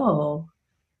 oh,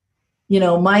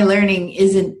 my learning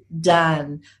isn't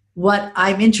done. What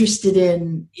I'm interested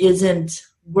in isn't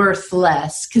worth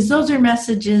less, because those are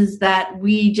messages that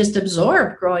we just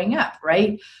absorb growing up,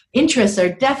 right? Interests are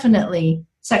definitely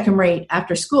second rate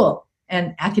after school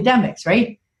and academics,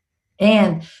 right?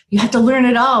 And you have to learn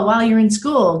it all while you're in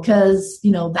school, because,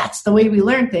 that's the way we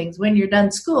learn things. When you're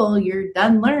done school, you're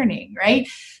done learning, right?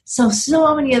 So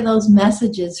many of those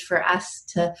messages for us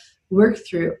to work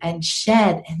through and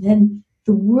shed. And then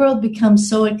the world becomes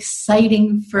so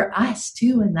exciting for us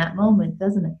too in that moment,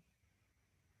 doesn't it?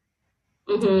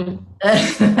 Mm-hmm.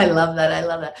 I love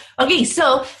that. Okay,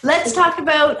 so let's talk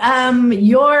about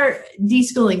your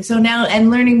deschooling. So now,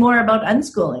 and learning more about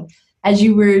unschooling as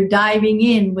you were diving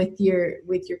in with your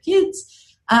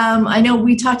kids. I know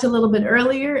we talked a little bit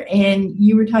earlier, and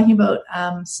you were talking about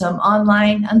some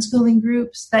online unschooling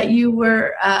groups that you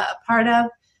were a part of,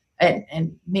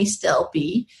 and may still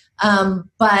be.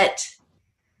 But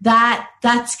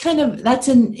that's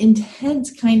an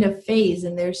intense kind of phase,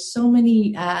 and there's so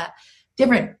many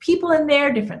different people in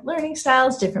there, different learning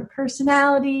styles, different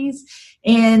personalities.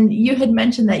 And you had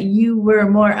mentioned that you were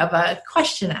more of a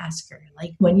question asker.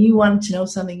 Like when you wanted to know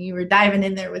something, you were diving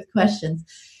in there with questions.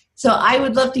 So I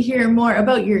would love to hear more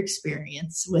about your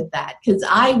experience with that, because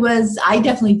I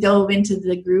definitely dove into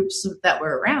the groups that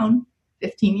were around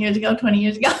 15 years ago, 20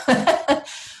 years ago.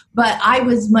 But I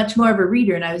was much more of a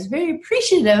reader, and I was very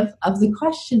appreciative of the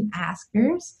question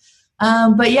askers.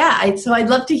 But yeah, so I'd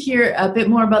love to hear a bit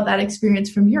more about that experience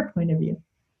from your point of view.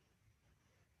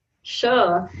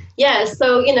 Sure. Yeah.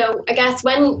 So, I guess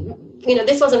when,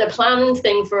 this wasn't a planned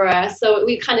thing for us. So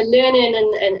we kind of learning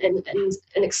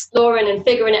and exploring and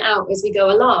figuring it out as we go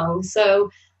along.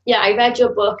 So yeah, I read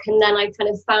your book, and then I kind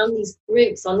of found these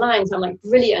groups online. So I'm like,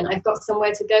 brilliant. I've got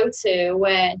somewhere to go to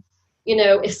where,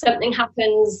 if something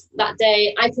happens that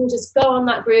day, I can just go on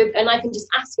that group and I can just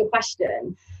ask a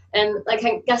question. And like,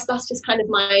 I guess that's just kind of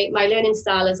my learning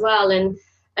style as well. And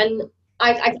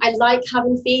I like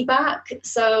having feedback.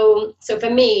 So for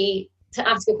me to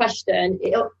ask a question,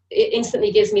 it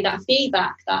instantly gives me that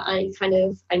feedback that I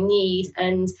need.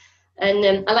 And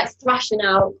I like thrashing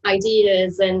out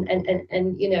ideas and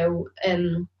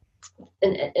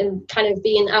kind of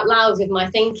being out loud with my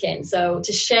thinking. So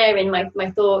to sharing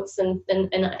my thoughts and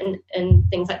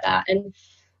things like that. And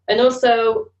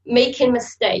also making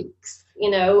mistakes.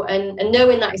 And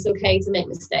knowing that it's okay to make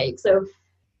mistakes. So,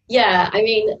 yeah, I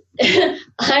mean,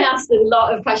 I asked a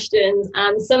lot of questions,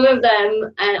 and some of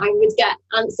them I would get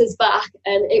answers back,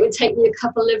 and it would take me a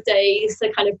couple of days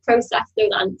to kind of process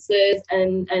those answers.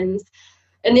 And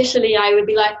initially I would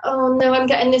be like, oh no, I'm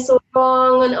getting this all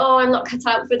wrong, and oh, I'm not cut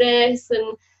out for this.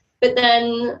 But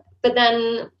then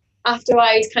after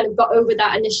I kind of got over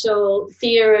that initial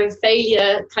fear of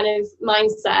failure kind of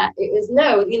mindset, it was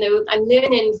no, I'm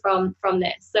learning from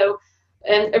this. So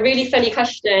a really funny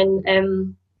question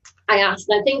I asked,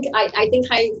 and I think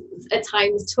I at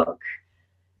times took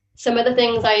some of the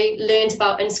things I learned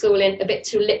about unschooling a bit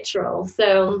too literal.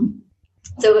 So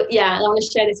yeah, I want to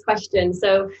share this question.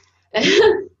 So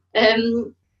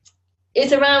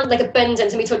it's around like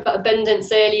abundance, and we talked about abundance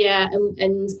earlier,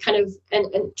 and kind of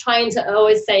and trying to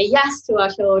always say yes to our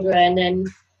children,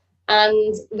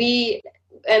 and we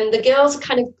the girls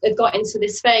kind of got into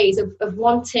this phase of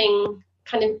wanting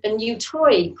kind of a new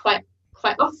toy quite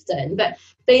often, but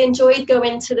they enjoyed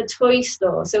going to the toy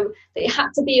store, so it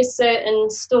had to be a certain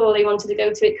store they wanted to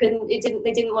go to. They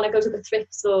didn't want to go to the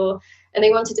thrift store, and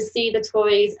they wanted to see the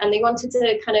toys, and they wanted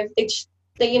to kind of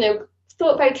they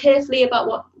thought very carefully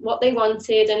about what they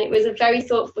wanted, and it was a very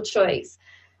thoughtful choice,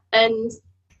 and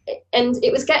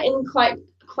it was getting quite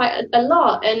a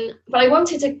lot, but I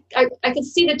wanted to I could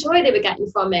see the joy they were getting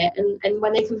from it, and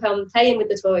when they come home playing with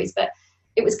the toys, but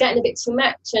it was getting a bit too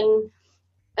much, and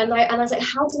I was like,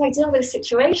 how do I deal with this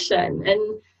situation?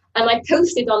 And I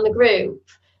posted on the group,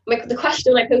 the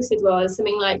question I posted was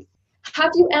something like,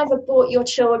 have you ever bought your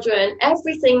children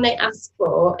everything they asked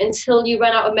for until you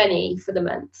ran out of money for the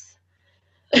month?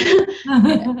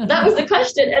 That was the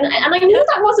question, and I knew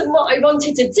that wasn't what I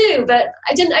wanted to do, but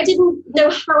I didn't know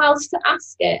how else to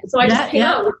ask it, so I just came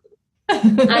out.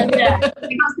 And I got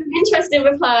some interesting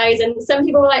replies, and some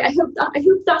people were like, I hope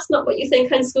that's not what you think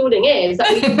unschooling is,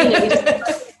 that we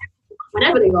just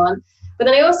whenever they want. But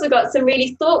then I also got some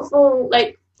really thoughtful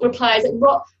replies, like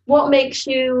what makes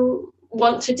you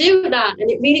want to do that? And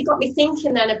it really got me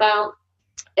thinking then about,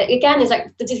 again, it's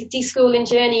like the deschooling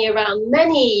journey around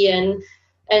money and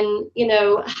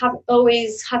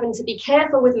always having to be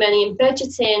careful with money and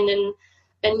budgeting and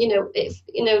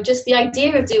just the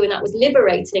idea of doing that was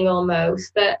liberating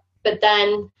almost, but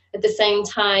then at the same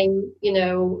time,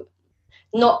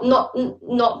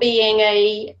 not being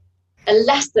a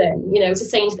lesson, to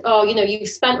saying, you've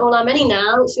spent all our money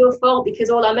now, it's your fault because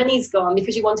all our money's gone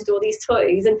because you wanted all these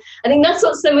toys. And I think that's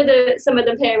what some of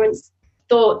the parents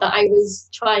thought that I was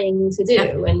trying to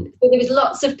do. And there was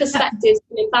lots of perspectives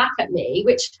coming back at me,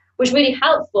 which was really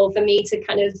helpful for me to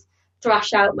kind of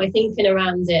thrash out my thinking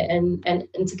around it and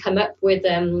to come up with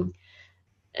a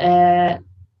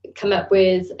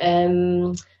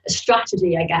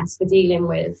strategy, I guess, for dealing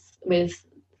with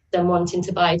them wanting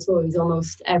to buy toys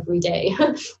almost every day.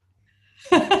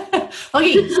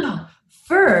 Okay, so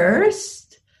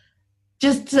first,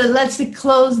 let's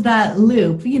close that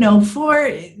loop. For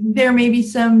there may be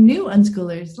some new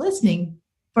unschoolers listening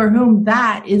for whom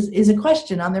that is a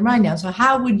question on their mind now. So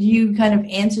how would you kind of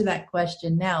answer that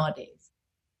question nowadays?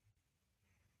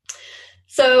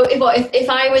 So if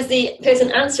I was the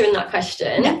person answering that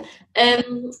question,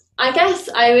 I guess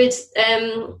I would.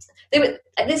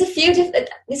 There's a few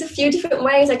different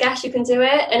ways, I guess, you can do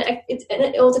it, and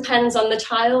it all depends on the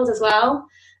child as well.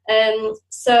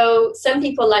 So some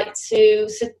people like to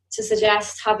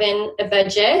suggest having a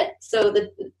budget, so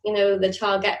that the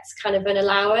child gets kind of an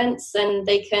allowance, and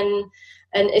they can,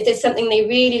 and if there's something they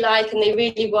really like and they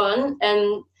really want,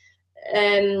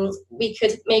 we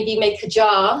could maybe make a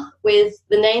jar with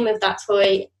the name of that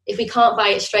toy. If we can't buy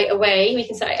it straight away, we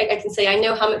can say, I can say, I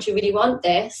know how much you really want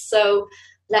this, so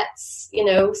let's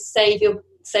save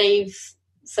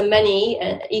some money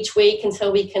each week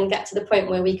until we can get to the point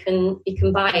where we can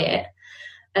buy it.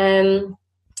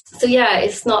 So yeah,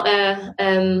 it's not we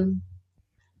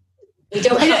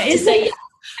don't have to say yes.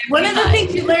 One of the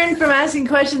things you learn from asking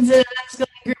questions in an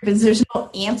unschooling group is there's no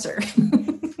answer.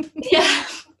 Yeah.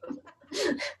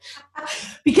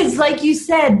 Because like you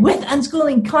said, with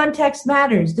unschooling, context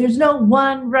matters. There's no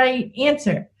one right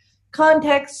answer.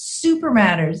 Context super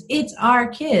matters. It's our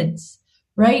kids,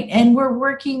 right? And we're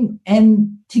working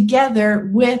together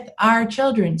with our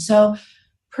children. So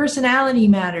personality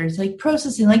matters, like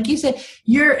processing. Like you said,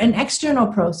 you're an external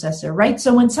processor, right?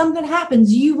 So when something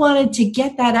happens, you wanted to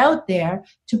get that out there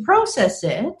to process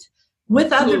it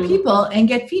with other people and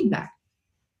get feedback.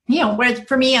 Whereas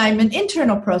for me, I'm an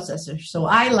internal processor. So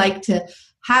I like to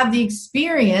have the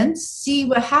experience, see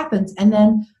what happens, and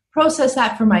then process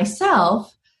that for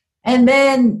myself. And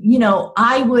then,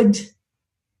 I would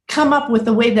come up with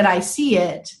the way that I see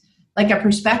it, like a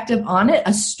perspective on it,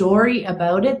 a story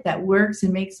about it that works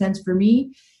and makes sense for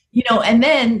me, and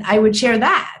then I would share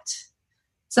that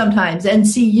sometimes and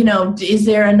see, is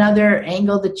there another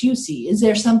angle that you see? Is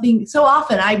there something? So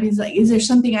often I'd be like, is there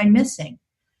something I'm missing?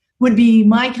 Would be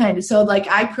my kind of, so like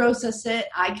I process it,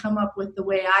 I come up with the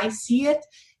way I see it,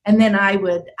 and then I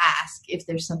would ask if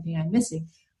there's something I'm missing.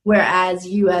 Whereas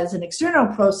you as an external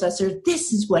processor,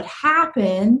 this is what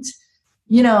happened,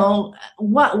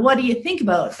 what do you think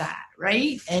about that,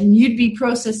 right? And you'd be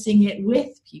processing it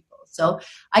with people. So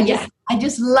I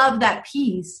just love that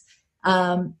piece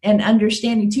and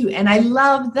understanding too. And I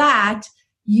love that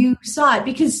you saw it,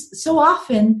 because so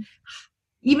often,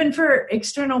 even for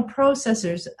external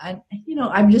processors,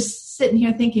 I'm just sitting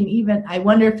here thinking, I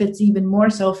wonder if it's even more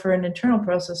so for an internal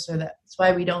processor. That's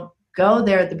why we don't go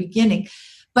there at the beginning.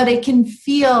 But it can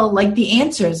feel like the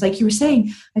answers, like you were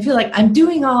saying, I feel like I'm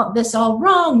doing all this all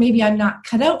wrong. Maybe I'm not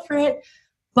cut out for it.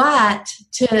 But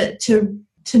to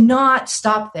not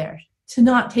stop there, to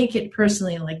not take it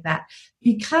personally like that,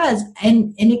 because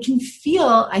and it can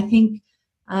feel, I think,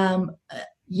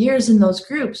 years in those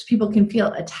groups, people can feel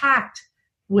attacked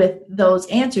with those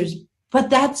answers, but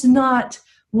that's not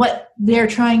what they're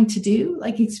trying to do.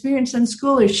 Like experienced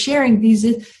unschoolers sharing these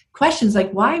questions,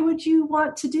 like, why would you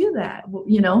want to do that?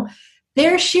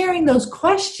 They're sharing those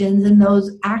questions and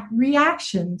those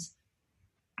reactions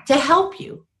to help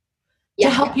you, to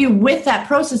help you with that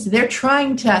process. They're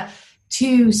trying to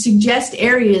suggest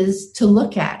areas to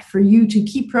look at for you to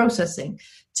keep processing,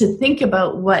 to think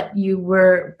about what you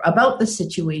were about the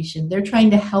situation. They're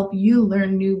trying to help you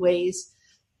learn new ways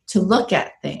to look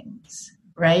at things.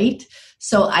 right?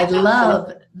 So I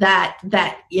love that,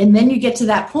 and then you get to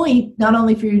that point, not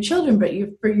only for your children, but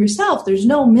for yourself. There's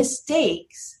no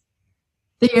mistakes.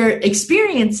 Their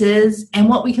experiences and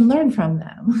what we can learn from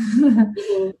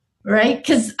them, right?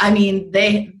 Because, I mean,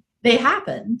 they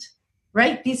happened,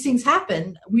 right? These things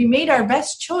happen. We made our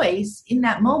best choice in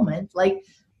that moment, like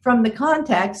from the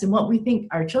context and what we think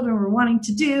our children were wanting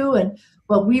to do and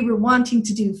what we were wanting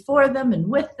to do for them and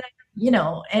with them, you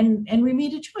know, and we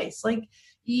made a choice. Like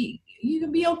you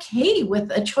can be okay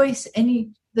with a choice,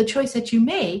 the choice that you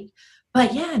make,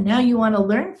 but yeah, now you want to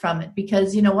learn from it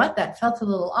because you know what, that felt a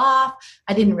little off.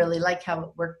 I didn't really like how it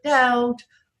worked out,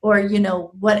 or, you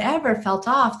know, whatever felt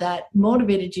off that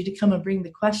motivated you to come and bring the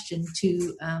question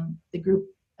to a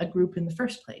group in the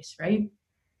first place. Right.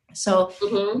 So,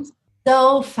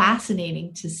 so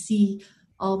fascinating to see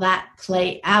all that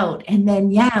play out. And then,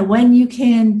 yeah, when you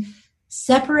can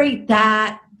separate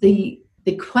that, the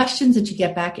questions that you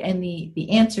get back and the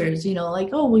answers, you know, like,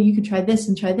 oh, well, you could try this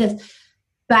and try this.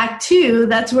 Back to,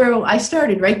 that's where I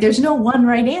started, right? There's no one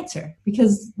right answer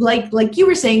because like you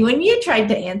were saying, when you tried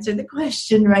to answer the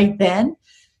question right then,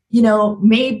 you know,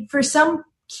 made for some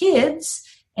kids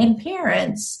and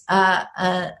parents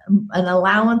an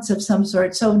allowance of some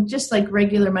sort. So just like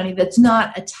regular money that's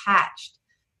not attached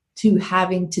to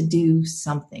having to do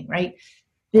something, right?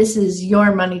 This is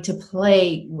your money to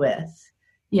play with,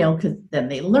 you know, because then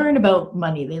they learn about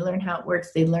money. They learn how it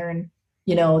works. They learn,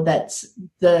 you know, that's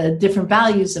the different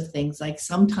values of things. Like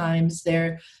sometimes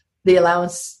the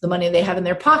allowance, the money they have in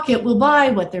their pocket will buy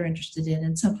what they're interested in,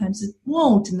 and sometimes it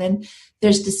won't. And then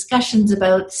there's discussions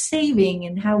about saving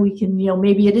and how we can, you know,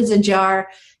 maybe it is a jar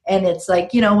and it's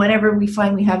like, you know, whenever we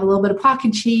find we have a little bit of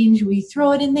pocket change, we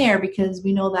throw it in there because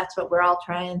we know that's what we're all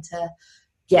trying to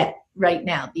get right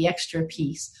now, the extra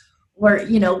piece, or,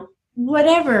 you know,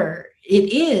 whatever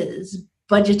it is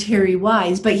budgetary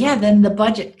wise. But yeah, then the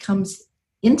budget comes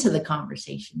into the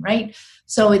conversation, right?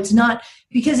 So it's not,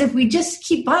 because if we just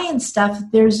keep buying stuff,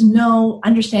 there's no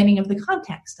understanding of the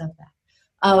context of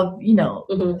that. Of, you know,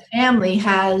 the family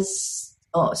has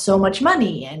so much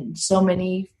money and so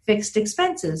many fixed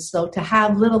expenses. So to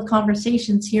have little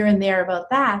conversations here and there about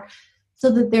that,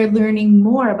 so that they're learning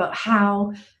more about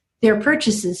how their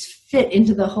purchases fit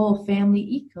into the whole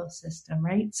family ecosystem,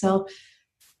 right? So,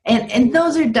 and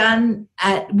those are done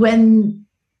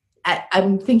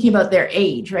I'm thinking about their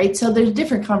age, right? So there's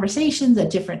different conversations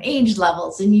at different age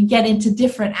levels and you get into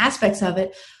different aspects of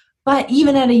it. But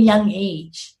even at a young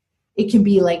age, it can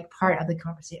be like part of the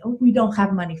conversation. Oh, we don't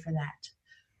have money for that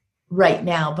right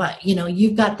now, but you know,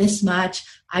 you've got this much,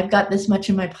 I've got this much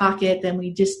in my pocket, then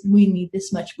we need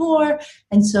this much more.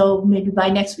 And so maybe by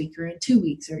next week or in 2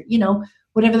 weeks or, you know,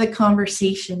 whatever the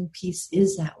conversation piece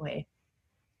is that way.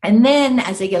 And then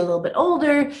as they get a little bit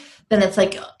older, then it's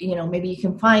like, you know, maybe you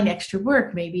can find extra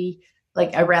work, maybe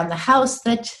like around the house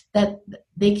that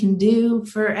they can do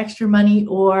for extra money,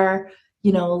 or,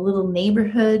 you know, little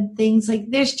neighborhood things.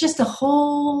 Like there's just a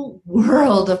whole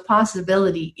world of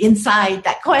possibility inside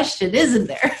that question, isn't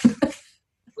there?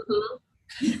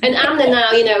 And Amna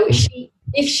now, you know,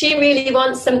 if she really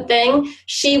wants something,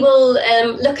 she will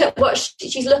look at what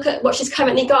she's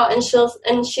currently got,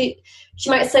 and she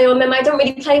might say, oh, Mum, I don't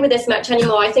really play with this much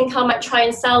anymore. I think I might try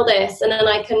and sell this, and then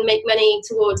I can make money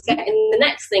towards getting the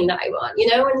next thing that I want, you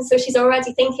know? And so she's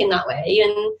already thinking that way.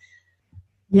 And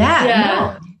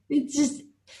yeah. No, it's just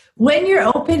when you're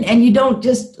open and you don't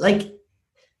just like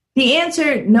the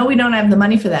answer, no, we don't have the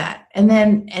money for that.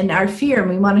 And our fear,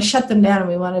 and we want to shut them down and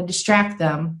we want to distract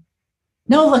them.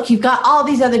 No, look, you've got all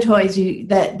these other toys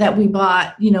that we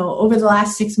bought, you know, over the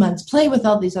last 6 months. Play with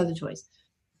all these other toys.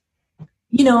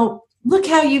 You know, look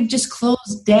how you've just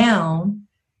closed down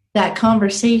that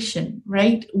conversation,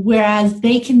 right? Whereas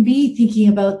they can be thinking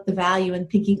about the value and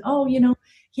thinking, oh, you know,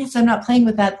 yes, I'm not playing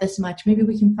with that this much. Maybe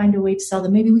we can find a way to sell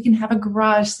them. Maybe we can have a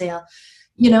garage sale.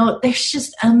 You know, there's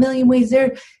just a million ways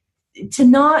there to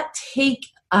not take,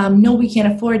 no, we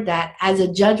can't afford that as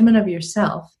a judgment of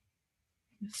yourself.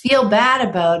 Feel bad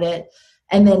about it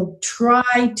and then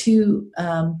try to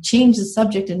change the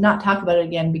subject and not talk about it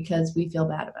again because we feel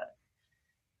bad about it.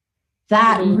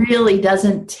 That really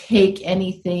doesn't take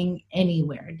anything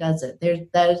anywhere, does it?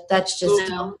 That's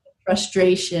just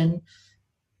frustration.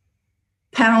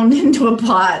 Pound into a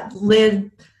pot,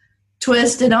 lid,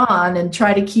 twist it on, and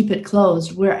try to keep it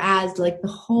closed. Whereas, like, the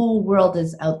whole world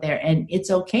is out there, and it's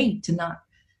okay to not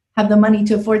have the money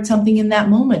to afford something in that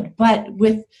moment. But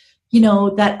with, you know,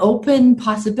 that open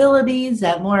possibilities,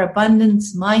 that more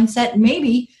abundance mindset,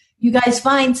 maybe you guys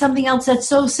find something else that's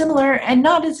so similar and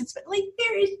not as expensive. Like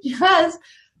there is just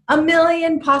a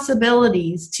million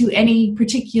possibilities to any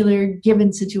particular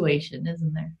given situation,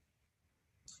 isn't there?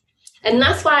 And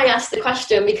that's why I asked the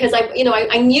question, because I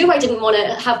knew I didn't want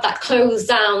to have that closed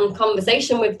down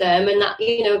conversation with them, and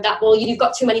that, well, you've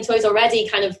got too many toys already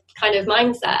kind of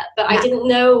mindset. But yeah. I didn't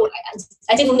know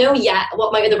yet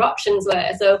what my other options were.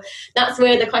 So that's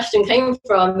where the question came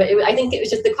from. But I think it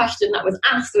was just the question that was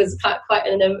asked was quite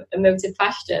an emotive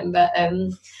question. But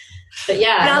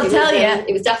yeah, and I'll tell you,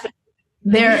 it was definitely.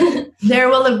 There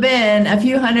will have been a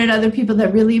few hundred other people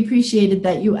that really appreciated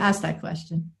that you asked that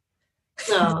question.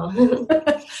 Oh.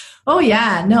 Oh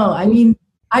yeah, no, I mean,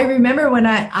 I remember when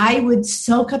I would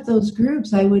soak up those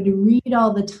groups, I would read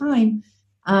all the time,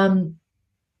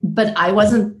 but I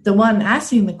wasn't the one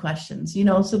asking the questions,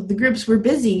 so the groups were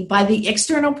busy by the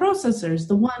external processors,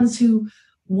 the ones who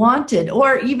wanted,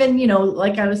 or even,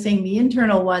 like I was saying, the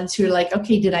internal ones who are like,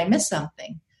 okay, did I miss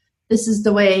something? This is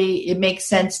the way it makes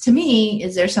sense to me.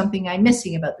 Is there something I'm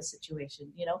missing about the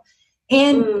situation,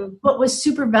 And what was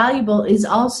super valuable is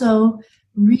also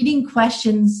reading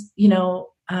questions,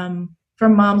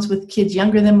 from moms with kids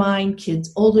younger than mine,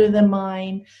 kids older than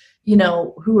mine,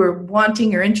 who are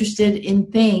wanting or interested in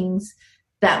things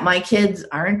that my kids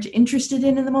aren't interested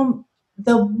in the moment.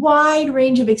 The wide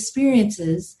range of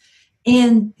experiences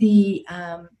and the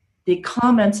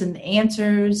comments and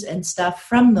answers and stuff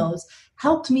from those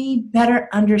helped me better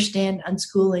understand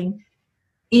unschooling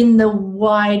in the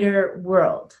wider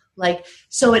world.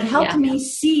 So it helped me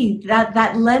see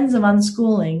that lens of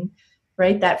unschooling,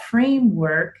 right? That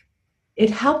framework, it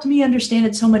helped me understand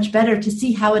it so much better to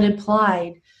see how it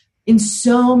applied in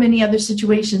so many other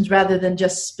situations rather than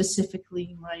just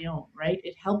specifically my own, right?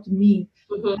 It helped me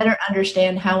better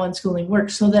understand how unschooling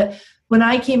works, so that when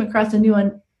I came across a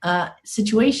new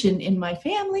situation in my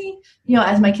family,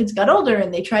 as my kids got older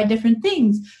and they tried different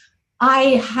things,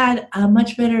 I had a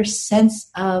much better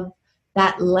sense of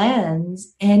that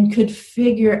lens and could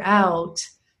figure out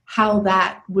how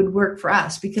that would work for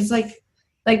us. Because like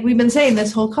we've been saying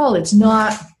this whole call, it's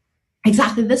not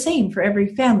exactly the same for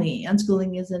every family.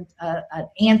 Unschooling isn't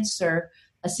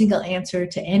a single answer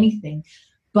to anything.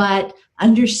 But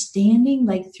understanding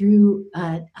through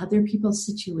other people's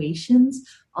situations,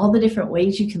 all the different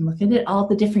ways you can look at it, all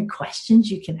the different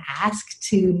questions you can ask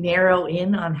to narrow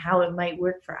in on how it might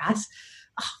work for us,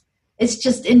 it's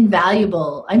just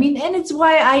invaluable. I mean, and it's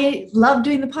why I love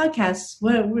doing the podcast.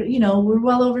 We're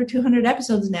well over 200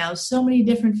 episodes now, so many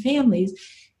different families.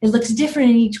 It looks different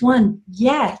in each one,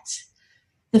 yet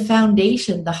the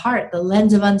foundation, the heart, the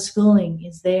lens of unschooling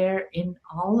is there in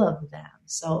all of them.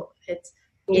 So it's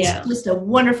just a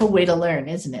wonderful way to learn,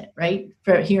 isn't it? Right?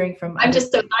 For hearing from I'm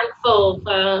just so thankful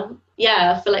for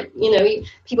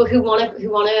people who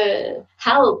want to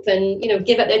help and,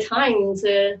 give up their time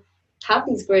to have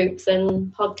these groups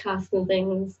and podcasts and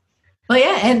things. Well,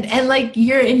 yeah, and like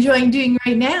you're enjoying doing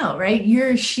right now, right?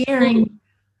 You're sharing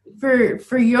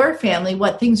for your family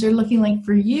what things are looking like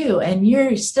for you, and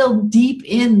you're still deep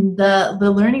in the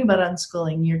learning about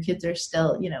unschooling. Your kids are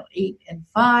still, 8 and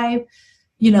 5,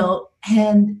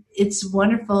 and it's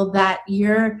wonderful that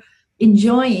you're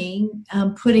enjoying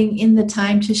putting in the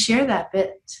time to share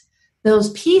those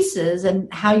pieces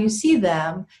and how you see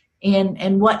them.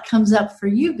 And what comes up for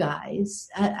you guys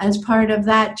as part of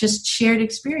that just shared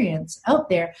experience out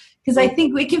there. Because I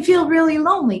think we can feel really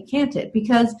lonely, can't it?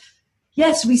 Because,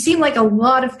 yes, we seem like a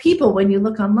lot of people when you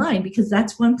look online, because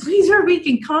that's one place where we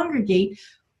can congregate.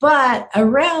 But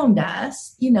around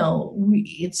us,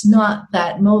 it's not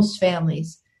that most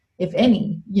families, if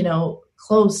any,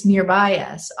 close nearby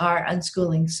us are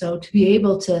unschooling. So to be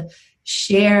able to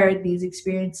share these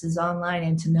experiences online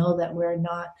and to know that we're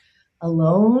not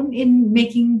alone in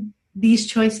making these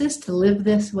choices to live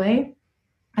this way,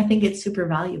 I think it's super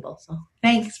valuable. So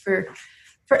thanks for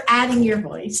adding your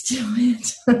voice to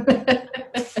it.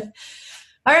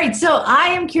 All right, so I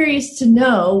am curious to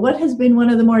know what has been one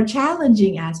of the more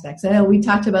challenging aspects. I know we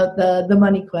talked about the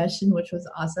money question, which was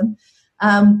awesome.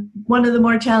 One of the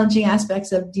more challenging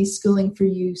aspects of deschooling for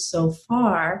you so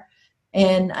far,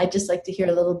 and I'd just like to hear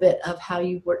a little bit of how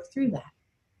you've worked through that.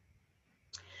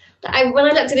 When I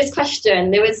looked at this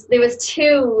question, there was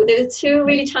two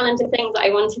really challenging things that I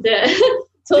wanted to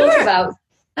talk about.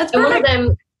 That's and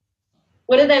perfect.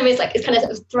 One of them is it's kind of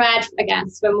a thread, I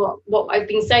guess, from what I've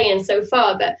been saying so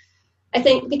far. But I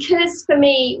think because for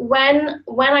me, when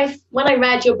I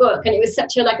read your book, and it was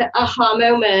such an aha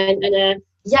moment and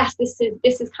yes, this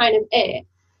is kind of it.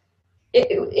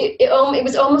 It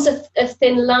was almost a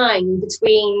thin line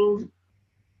between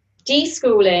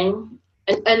deschooling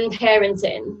and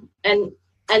parenting, and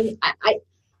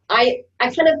I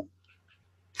kind of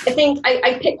I think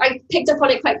I picked up on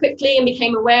it quite quickly and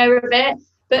became aware of it.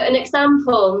 But an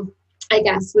example, I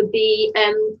guess, would be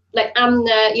like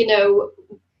Amna, you know,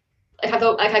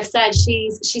 like I've said,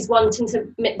 she's wanting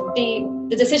to be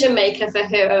the decision maker for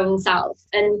her own self.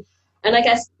 And I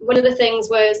guess one of the things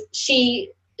was she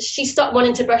stopped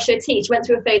wanting to brush her teeth. She went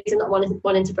through a phase of not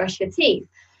wanting to brush her teeth.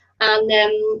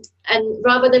 And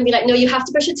rather than be like, no, you have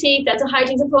to brush your teeth, dental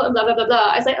hygiene's important, blah, blah, blah,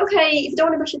 blah. I was like, okay, if you don't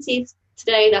want to brush your teeth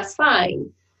today, that's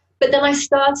fine. But then I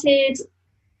started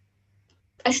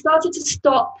to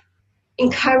stop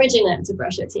encouraging her to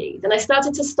brush her teeth. And I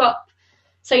started to stop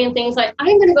saying things like,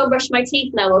 I'm going to go and brush my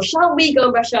teeth now, or shall we go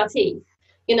and brush our teeth?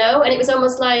 You know, and it was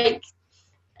almost like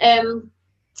I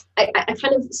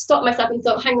kind of stopped myself and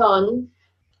thought, hang on,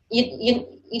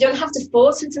 you don't have to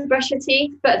force her to brush her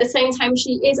teeth, but at the same time,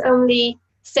 she is only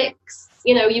 6.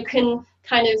 You know, you can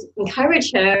kind of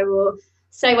encourage her or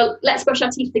say, well, let's brush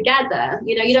our teeth together.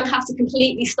 You know, you don't have to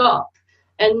completely stop.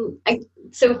 And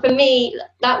so for me,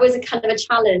 that was a kind of a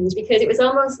challenge, because it was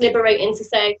almost liberating to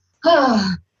say,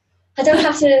 oh, I don't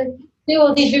have to do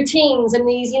all these routines and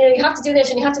these, you know, you have to do this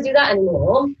and you have to do that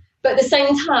anymore. But at the same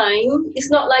time, it's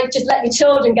not like just let your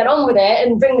children get on with it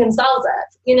and bring themselves up,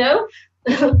 you know?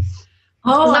 Oh,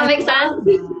 does that make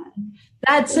sense?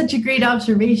 That's such a great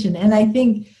observation. And I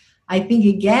think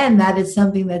again, that is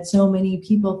something that so many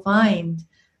people find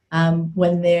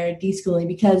when they're deschooling,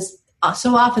 because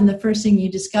so often the first thing you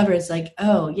discover is like,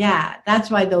 oh yeah, that's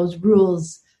why those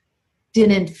rules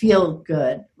didn't feel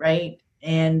good, right?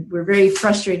 And were very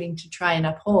frustrating to try and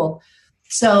uphold.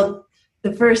 So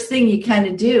the first thing you kind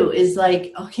of do is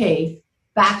like, okay,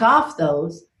 back off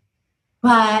those,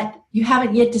 but you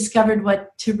haven't yet discovered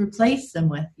what to replace them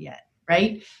with yet,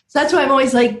 right? So that's why I'm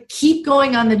always like, keep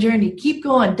going on the journey, keep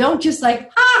going. Don't just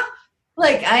like,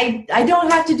 like I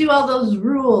don't have to do all those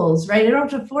rules, right? I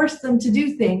don't have to force them to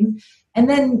do things. And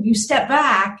then you step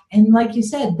back, and like you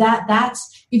said,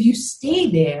 that's if you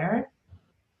stay there,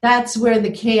 that's where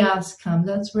the chaos comes.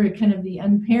 That's where kind of the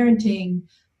unparenting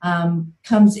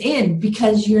comes in,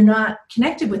 because you're not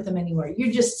connected with them anymore.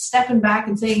 You're just stepping back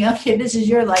and saying, okay, this is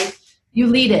your life. You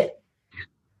lead it.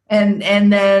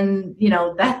 And then, you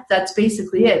know, that's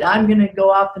basically it. I'm going to go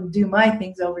off and do my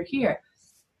things over here.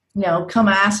 You know, come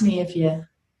ask me if you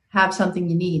have something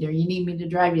you need, or you need me to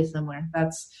drive you somewhere.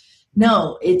 It's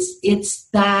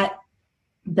that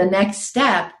the next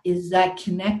step is that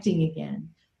connecting again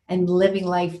and living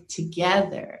life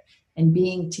together and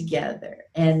being together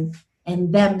and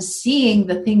them seeing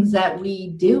the things that we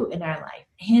do in our life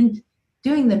and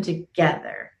doing them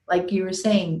together. Like you were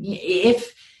saying,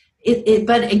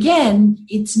 but again,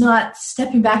 it's not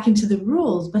stepping back into the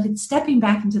rules, but it's stepping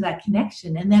back into that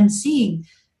connection and them seeing,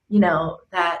 you know,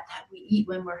 that we eat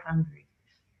when we're hungry,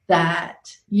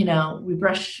 that, you know, we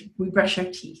brush our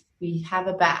teeth, we have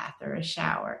a bath or a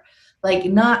shower, like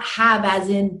not have as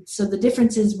in, so the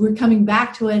difference is we're coming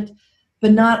back to it,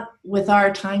 but not with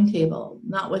our timetable,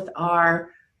 not with our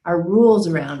rules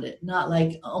around it, not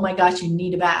like, oh my gosh, you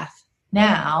need a bath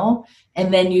now,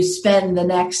 and then you spend the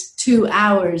next 2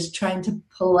 hours trying to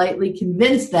politely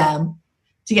convince them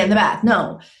to get in the bath.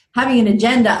 No, having an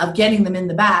agenda of getting them in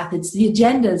the bath, it's the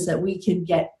agendas that we can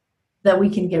get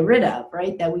rid of,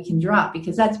 right? That we can drop,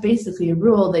 because that's basically a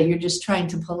rule that you're just trying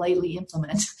to politely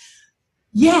implement.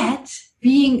 Yet,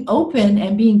 being open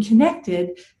and being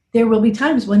connected, there will be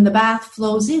times when the bath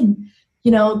flows in.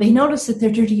 You know, they notice that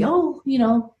they're dirty. Oh, you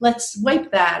know, let's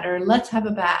wipe that, or let's have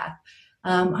a bath.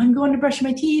 I'm going to brush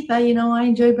my teeth. I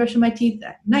enjoy brushing my teeth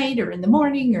at night or in the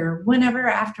morning or whenever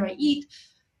after I eat,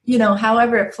 you know,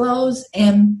 however it flows.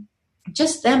 And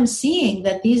just them seeing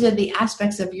that these are the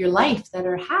aspects of your life that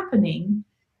are happening,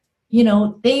 you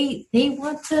know, they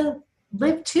want to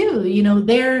live too. You know,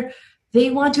 they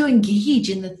want to engage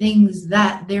in the things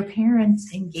that their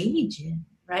parents engage in,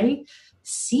 right?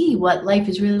 See what life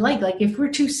is really like. Like if we're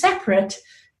too separate,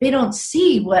 they don't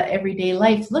see what everyday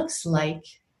life looks like,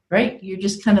 right? You're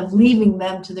just kind of leaving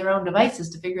them to their own devices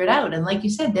to figure it out. And like you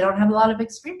said, they don't have a lot of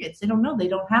experience. They don't know. They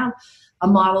don't have a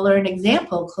model or an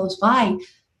example close by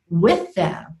with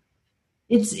them.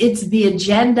 It's the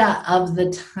agenda of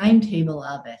the timetable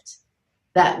of it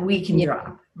that we can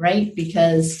drop, right?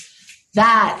 Because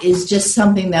that is just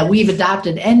something that we've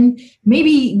adopted, and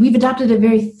maybe we've adopted it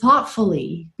very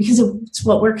thoughtfully because it's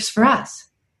what works for us,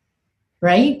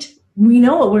 right? We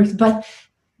know what works, but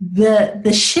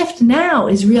the shift now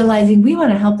is realizing we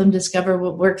want to help them discover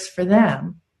what works for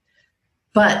them,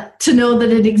 but to know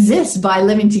that it exists by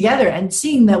living together and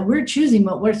seeing that we're choosing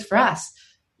what works for us.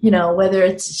 You know, whether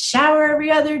it's shower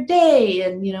every other day,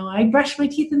 and, you know, I brush my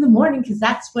teeth in the morning because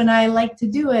that's when I like to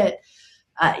do it.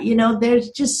 There's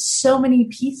just so many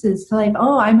pieces to life.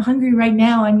 Oh, I'm hungry right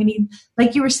now. I'm going to eat,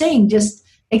 like you were saying, just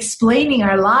explaining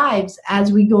our lives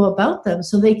as we go about them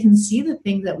so they can see the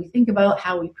things that we think about,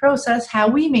 how we process, how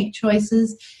we make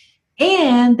choices,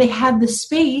 and they have the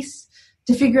space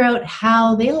to figure out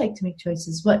how they like to make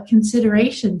choices, what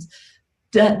considerations.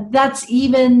 That's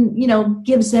even,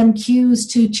 gives them cues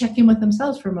to check in with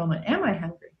themselves for a moment. Am I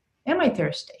hungry? Am I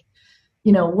thirsty?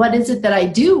 What is it that I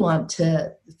do want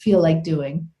to feel like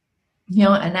doing?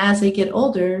 And as they get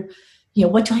older,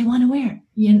 what do I want to wear?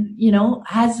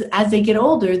 As they get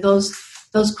older, those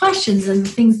questions and the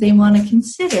things they want to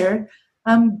consider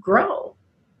grow,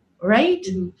 right?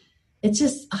 Mm-hmm. It's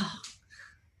just,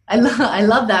 I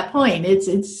love that point.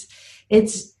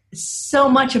 It's so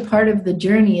much a part of the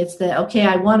journey. It's that, okay,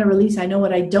 I want to release. I know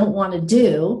what I don't want to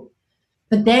do,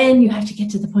 but then you have to get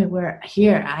to the point where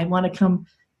here, I want to come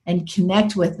and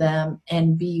connect with them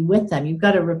and be with them. You've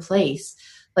got to replace.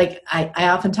 Like I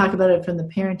often talk about it from the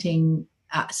parenting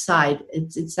side.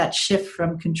 It's that shift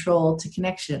from control to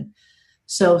connection.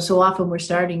 So often we're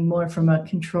starting more from a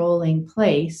controlling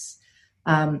place.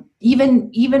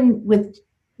 Even with,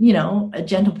 a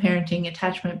gentle parenting,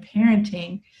 attachment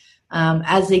parenting,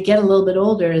 as they get a little bit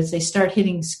older, as they start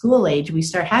hitting school age, we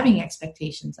start having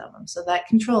expectations of them. So that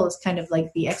control is kind of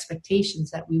like the expectations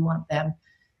that we want them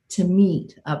to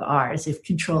meet of ours, if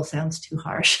control sounds too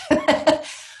harsh.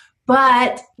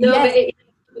 But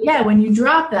when you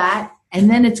drop that, and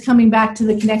then it's coming back to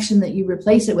the connection that you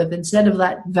replace it with instead of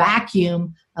that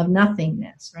vacuum of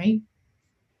nothingness, right?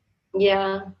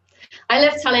 Yeah. I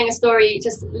love telling a story,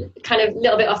 just kind of a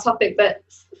little bit off topic, but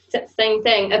same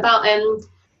thing, about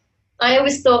I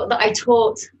always thought that I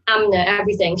taught Amna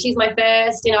everything. She's my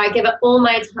first, I give her all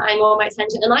my time, all my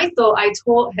attention. And I thought I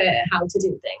taught her how to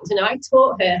do things. I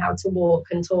taught her how to walk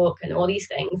and talk and all these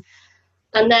things.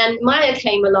 And then Maya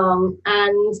came along,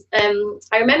 and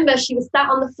I remember she was sat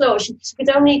on the floor. She'd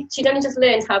only just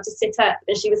learned how to sit up,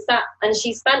 and she was sat, and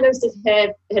she spent most of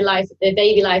her life, her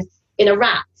baby life, in a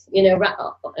wrap, in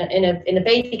a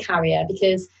baby carrier,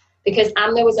 because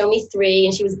Amna was only 3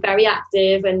 and she was very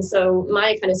active, and so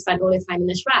Maya kind of spent all her time in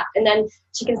this wrap. And then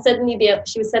she was suddenly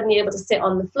able to sit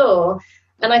on the floor.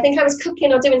 And I think I was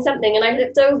cooking or doing something, and I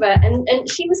looked over, and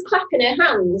she was clapping her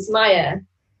hands, Maya.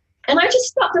 And I just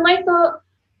stopped and I thought,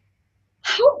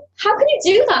 how can you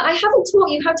do that? I haven't taught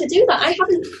you how to do that. I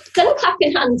haven't done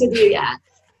clapping hands with you yet.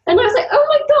 And I was like, oh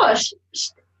my gosh,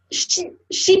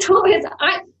 she taught me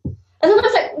that. And then I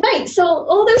was like, wait, so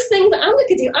all those things that Amna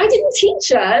could do, I didn't teach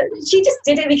her. She just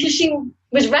did it because she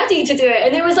was ready to do it.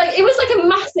 And it was like a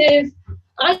massive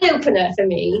eye-opener for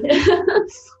me.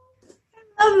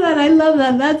 I love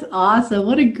that. That's awesome.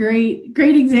 What a great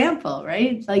example,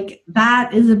 right? Like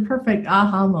that is a perfect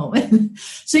aha moment.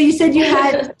 So you said you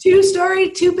had 2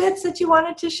 bits that you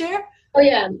wanted to share? Oh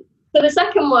yeah. So the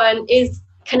second one is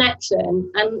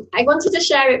connection, and I wanted to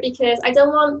share it because I don't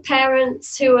want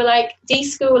parents who are like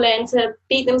deschooling to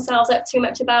beat themselves up too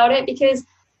much about it, because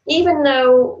even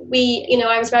though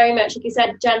I was very much, like you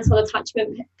said, gentle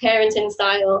attachment parenting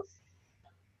style,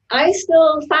 I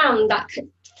still found that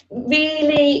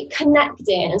really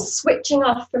connecting and switching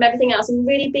off from everything else and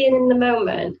really being in the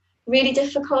moment really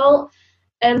difficult.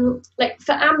 Like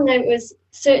for Amna, it was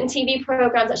certain TV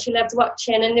programs that she loved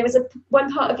watching, and there was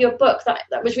one part of your book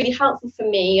that was really helpful for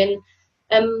me,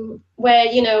 and where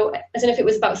I don't know if it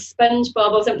was about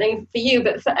SpongeBob or something for you,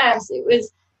 but for us it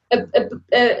was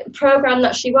a program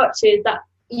that she watches that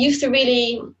used to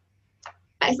really,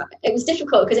 it was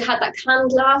difficult because it had that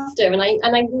canned laughter, and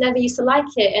I never used to like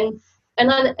it, and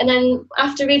then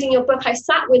after reading your book, I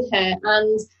sat with her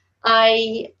and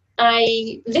I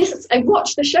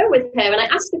watched the show with her, and I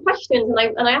asked her questions,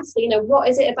 and I asked her, what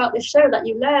is it about this show that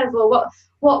you love, or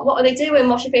what are they doing?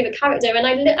 What's your favorite character? And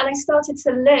I started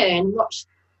to learn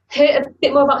a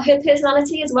bit more about her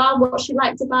personality as well, what she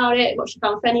liked about it, what she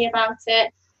found funny about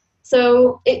it.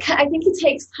 So I think it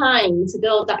takes time to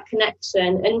build that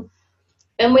connection,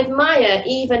 and with Maya,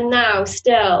 even now,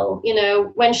 still,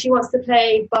 when she wants to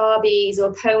play Barbies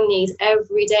or ponies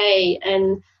every day,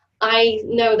 and I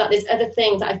know that there's other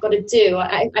things that I've got to do.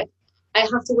 I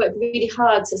have to work really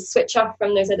hard to switch off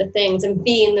from those other things and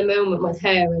be in the moment with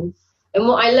her. And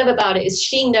what I love about it is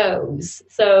she knows.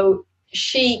 So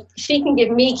she can give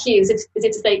me cues. Is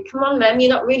it to say, come on, Mum, you're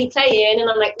not really playing? And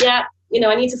I'm like, yeah,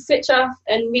 I need to switch off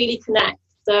and really connect.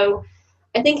 So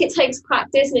I think it takes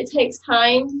practice and it takes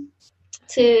time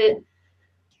to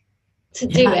do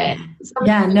it.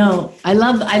 Yeah, no, I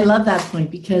love that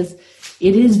point, because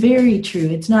it is very true.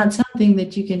 It's not something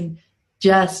that you can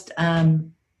just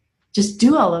just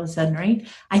do all of a sudden, right?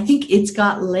 I think it's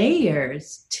got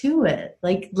layers to it.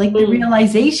 Like the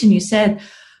realization you said,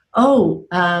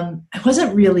 I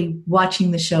wasn't really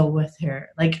watching the show with her.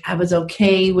 Like I was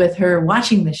okay with her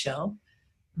watching the show,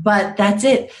 but that's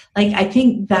it. Like, I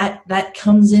think that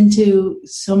comes into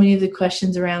so many of the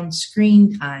questions around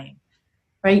screen time,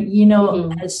 right? You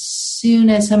know, as soon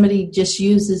as somebody just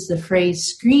uses the phrase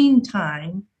screen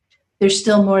time, there's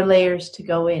still more layers to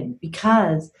go in,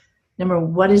 because number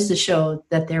one, what is the show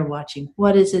that they're watching?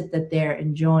 What is it that they're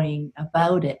enjoying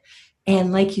about it?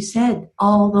 And like you said,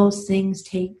 all those things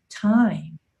take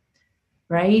time,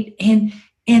 right?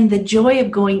 And the joy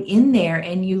of going in there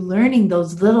and you learning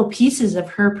those little pieces of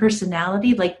her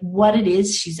personality, like what it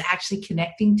is she's actually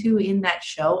connecting to in that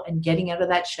show and getting out of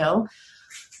that show.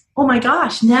 Oh my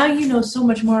gosh, now you know so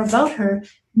much more about her.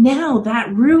 Now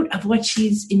that root of what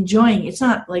she's enjoying, it's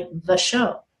not like the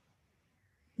show.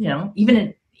 You know,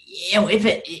 even if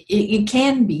it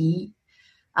can be,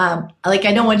 like,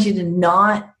 I don't want you to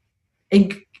not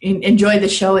enjoy the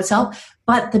show itself,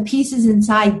 but the pieces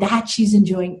inside that she's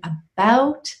enjoying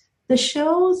about the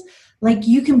shows, like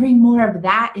you can bring more of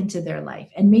that into their life.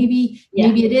 And maybe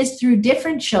it is through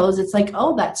different shows. It's like,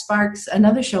 oh, that sparks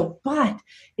another show, but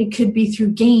it could be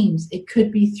through games. It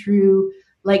could be through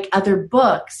like other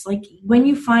books. Like when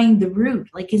you find the root,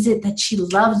 like, is it that she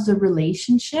loves the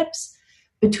relationships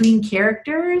between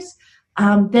characters?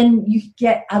 Then you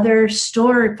get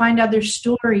find other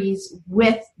stories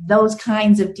with those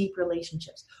kinds of deep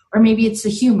relationships. Or maybe it's the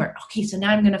humor. Okay, so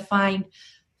now I'm going to find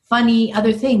funny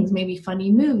other things, maybe funny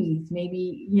movies,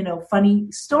 maybe, you know, funny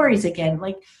stories again.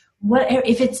 Like, what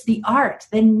if it's the art,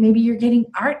 then maybe you're getting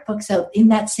art books out in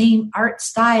that same art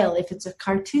style. If it's a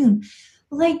cartoon,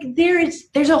 like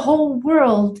there's a whole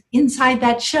world inside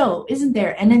that show, isn't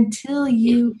there? And until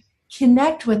you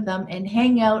connect with them and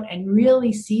hang out and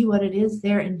really see what it is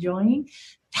they're enjoying,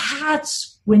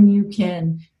 that's when you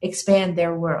can expand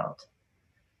their world,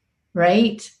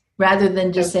 right? Rather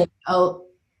than just saying, oh,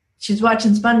 she's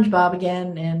watching SpongeBob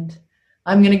again and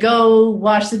I'm going to go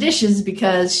wash the dishes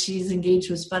because she's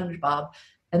engaged with SpongeBob,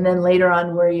 and then later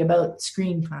on worry about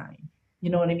screen time.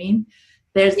 You know what I mean?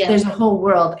 There's a whole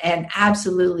world, and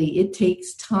absolutely it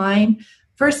takes time.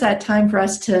 First, that time for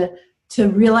us to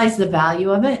realize the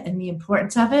value of it and the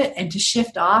importance of it, and to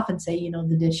shift off and say, you know,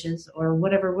 the dishes or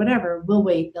whatever, we'll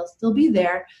wait. They'll still be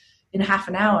there in half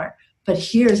an hour. But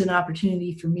here's an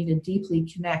opportunity for me to deeply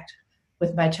connect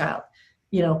with my child,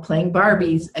 you know, playing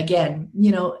Barbies again,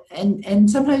 you know, and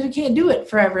sometimes we can't do it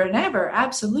forever and ever.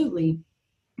 Absolutely.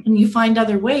 And you find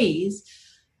other ways.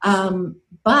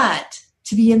 But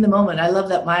to be in the moment, I love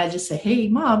that Maya just say, hey,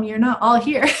 Mom, you're not all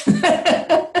here.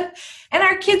 And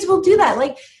our kids will do that.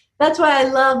 Like, that's why I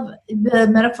love the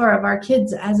metaphor of our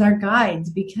kids as our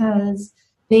guides, because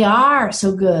they are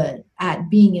so good at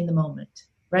being in the moment,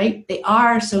 right? They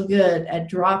are so good at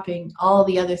dropping all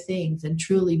the other things and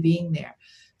truly being there.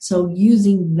 So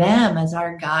using them as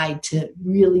our guide to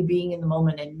really being in the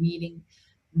moment and meeting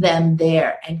them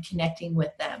there and connecting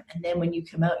with them. And then when you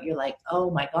come out, you're like,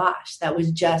 oh my gosh, that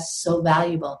was just so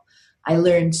valuable. I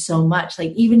learned so much,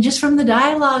 like even just from the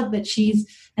dialogue that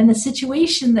and the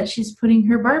situation that she's putting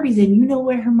her Barbies in, you know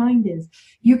where her mind is.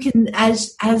 You can,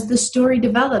 as the story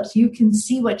develops, you can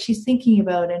see what she's thinking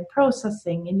about and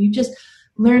processing, and you just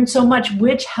learn so much,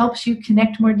 which helps you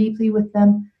connect more deeply with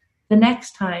them the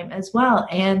next time as well.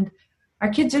 And our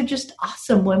kids are just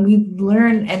awesome when we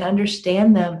learn and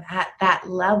understand them at that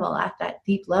level, at that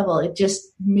deep level. It just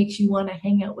makes you want to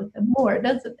hang out with them more,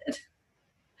 doesn't it?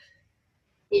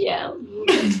 Yeah.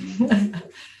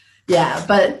 Yeah,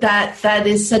 but that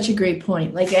is such a great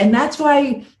point. Like, and that's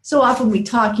why so often we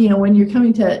talk, you know, when you're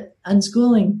coming to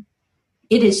unschooling,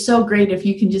 it is so great if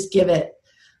you can just give it,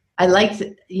 I like,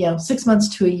 6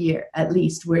 months to a year at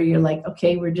least, where you're like,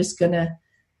 okay, we're just going to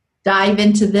dive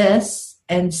into this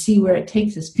and see where it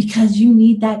takes us, because you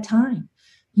need that time.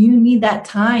 You need that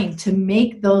time to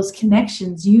make those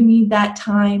connections. You need that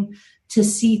time to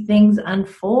see things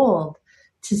unfold,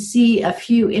 to see a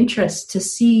few interests, to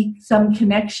see some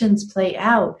connections play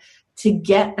out, to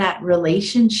get that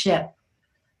relationship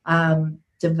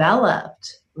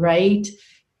developed, right?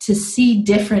 To see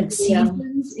different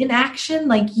seasons in action.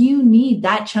 Like, you need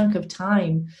that chunk of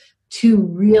time to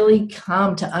really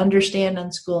come to understand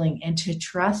unschooling and to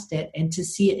trust it and to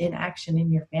see it in action in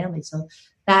your family. So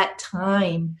that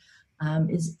time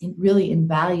is really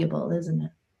invaluable, isn't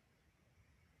it?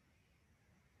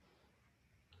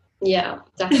 Yeah,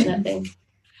 definitely.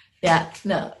 Yeah,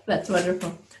 no, that's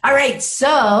wonderful. All right,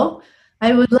 so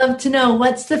I would love to know,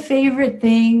 what's the favorite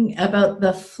thing about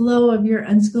the flow of your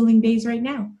unschooling days right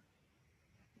now?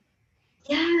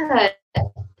 Yeah,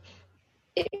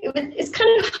 it's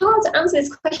kind of hard to answer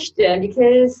this question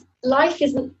because life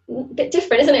is a bit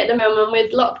different, isn't it, at the moment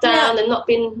with lockdown and not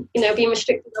being, being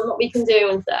restricted on what we can do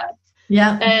and stuff.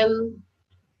 Yeah.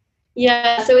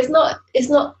 So it's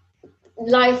not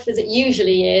life as it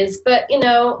usually is, but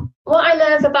what I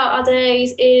love about our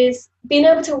days is being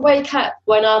able to wake up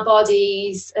when our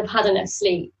bodies have had enough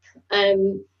sleep.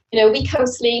 We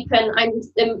co-sleep, and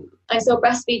I still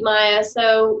breastfeed Maya,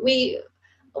 so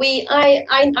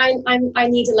I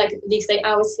needed like at least 8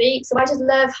 hours sleep. So I just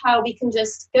love how we can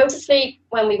just go to sleep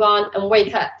when we want and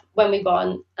wake up when we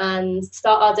want and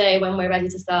start our day when we're ready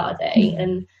to start our day.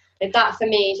 And like that for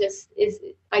me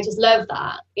I just love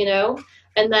that,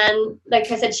 And then, like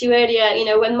I said to you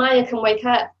earlier, when Maya can wake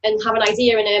up and have an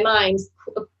idea in her mind,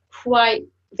 a quite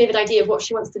vivid idea of what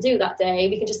she wants to do that day,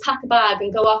 we can just pack a bag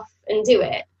and go off and do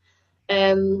it.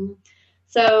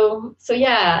 So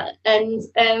yeah, and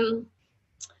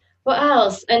what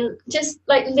else? And just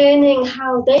like learning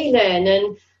how they learn,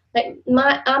 and like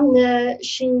my Amna,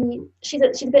 she's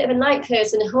a bit of a night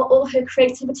person. All her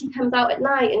creativity comes out at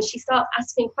night, and she starts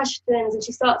asking questions, and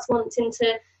she starts wanting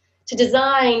to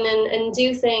design and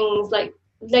do things like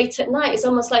late at night. It's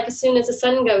almost like as soon as the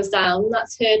sun goes down,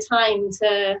 that's her time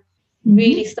to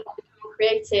really start becoming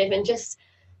creative, and just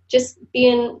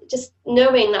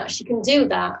knowing that she can do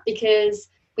that, because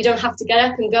we don't have to get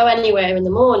up and go anywhere in the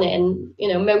morning,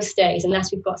 most days,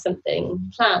 unless we've got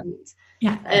something planned.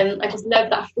 Yeah. I just love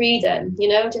that freedom,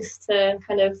 just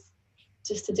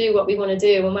to do what we want to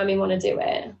do and when we want to do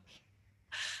it.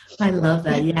 I love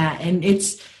that. Yeah. And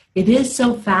it is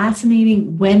so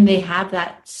fascinating when they have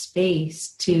that space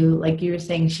to, like you were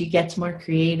saying, she gets more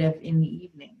creative in the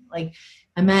evening. Like,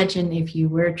 imagine if you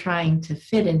were trying to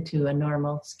fit into a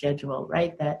normal schedule,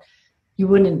 right? That you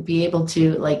wouldn't be able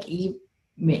to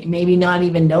maybe not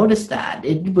even notice that.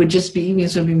 It would just be,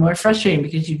 evenings would be more frustrating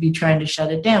because you'd be trying to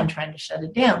shut it down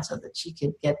so that she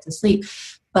could get to sleep.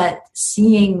 But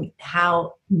seeing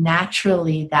how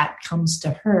naturally that comes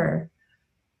to her,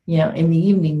 in the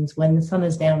evenings when the sun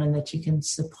is down, and that you can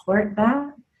support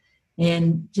that,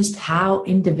 and just how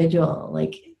individual,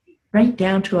 like right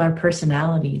down to our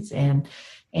personalities, and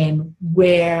when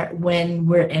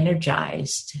we're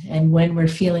energized, and when we're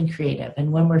feeling creative,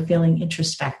 and when we're feeling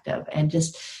introspective, and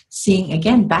just seeing,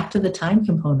 again, back to the time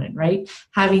component, right?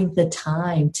 Having the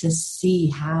time to see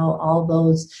how all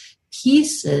those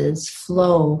pieces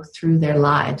flow through their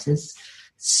lives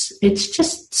it's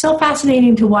just so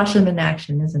fascinating to watch them in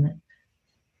action, isn't it?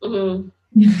 Mm-hmm.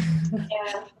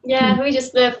 Yeah. We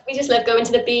just love going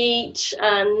to the beach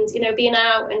and being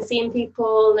out and seeing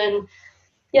people, and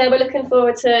we're looking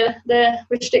forward to the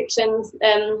restrictions.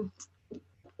 I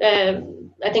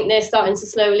think they're starting to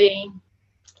slowly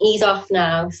ease off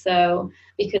now, so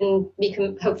we can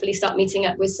hopefully start meeting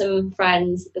up with some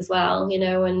friends as well,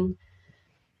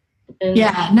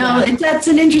 that's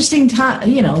an interesting time.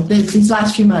 These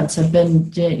last few months have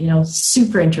been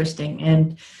super interesting,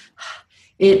 and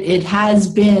it has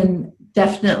been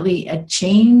definitely a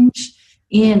change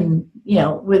in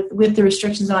with the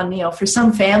restrictions on, for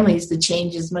some families the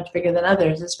change is much bigger than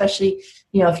others, especially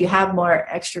if you have more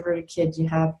extroverted kids, you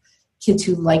have kids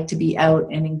who like to be out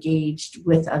and engaged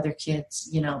with other kids.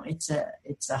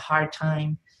 It's a hard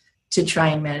time to try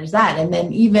and manage that. And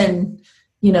then even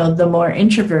the more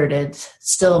introverted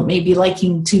still maybe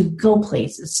liking to go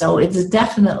places. So it's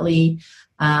definitely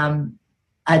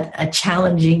a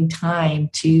challenging time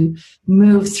to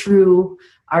move through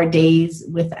our days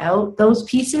without those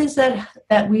pieces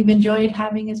that we've enjoyed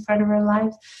having as part of our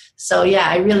lives. So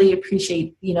I really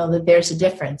appreciate, that there's a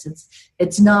difference.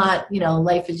 It's not,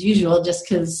 life as usual just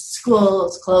because school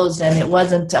is closed and it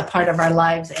wasn't a part of our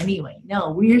lives anyway.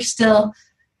 No, we're still,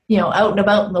 out and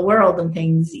about in the world and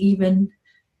things, even,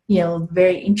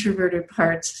 very introverted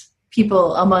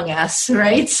people among us,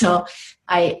 right? So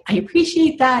I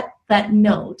appreciate that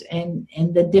note and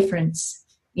the difference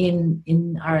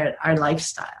in our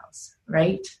lifestyles,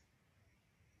 right?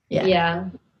 Yeah.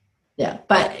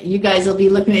 But you guys will be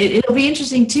looking at it. It'll be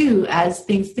interesting too, as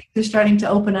things are starting to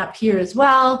open up here as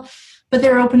well, but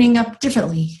they're opening up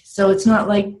differently. So it's not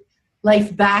like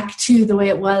life back to the way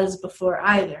it was before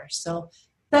either. So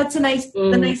that's the nice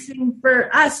thing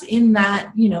for us, in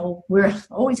that, we're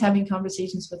always having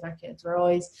conversations with our kids. We're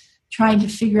always trying to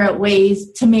figure out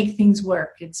ways to make things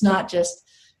work. It's not just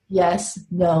yes,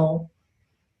 no.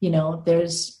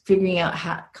 There's figuring out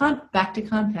how, back to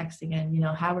context again,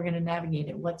 how we're going to navigate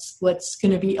it, what's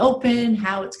going to be open,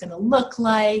 how it's going to look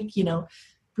like,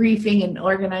 briefing and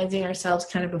organizing ourselves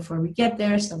kind of before we get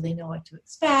there so they know what to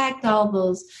expect, all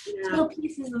those little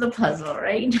pieces of the puzzle,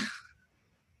 right?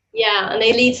 Yeah, and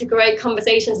they lead to great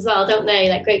conversations as well, don't they?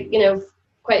 Like great,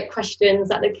 great questions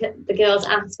that the girls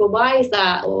ask. Well, why is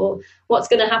that? Or what's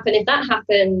going to happen if that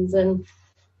happens? And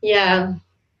yeah,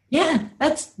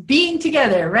 that's being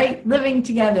together, right? Living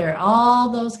together. All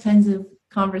those kinds of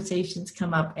conversations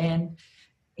come up, and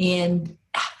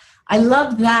I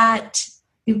love that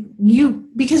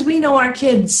because we know our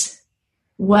kids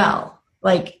well,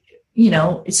 like,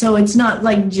 so it's not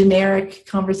like generic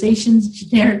conversations,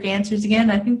 generic answers.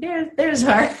 Again, I think there's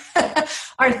our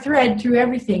our thread through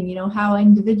everything, how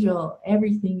individual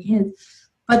everything is,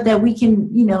 but that we can,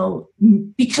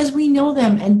 because we know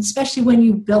them, and especially when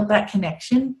you built that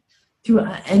connection through,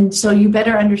 and so you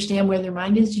better understand where their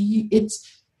mind is.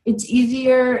 It's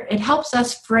easier. It helps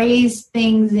us phrase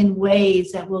things in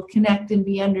ways that will connect and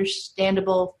be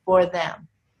understandable for them,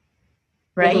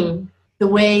 right? Mm-hmm.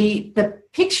 The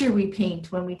picture we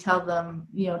paint when we tell them,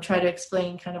 try to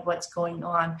explain kind of what's going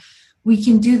on, we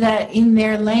can do that in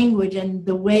their language and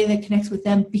the way that connects with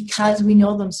them because we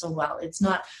know them so well. It's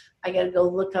not, I got to go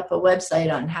look up a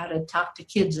website on how to talk to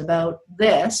kids about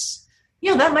this.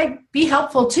 That might be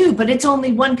helpful too, but it's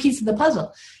only one piece of the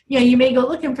puzzle. You may go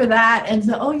looking for that and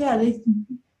say, oh yeah, they,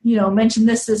 mentioned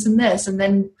this, and this. And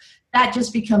then that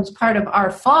just becomes part of our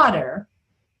fodder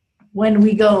when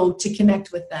we go to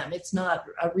connect with them. It's not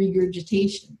a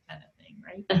regurgitation kind of thing,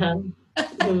 right? Uh-huh.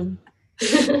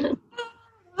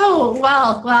 Oh,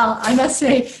 well, I must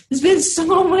say, it's been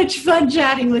so much fun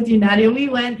chatting with you, Nadia. We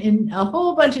went in a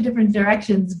whole bunch of different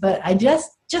directions, but I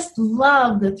just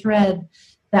love the thread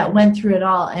that went through it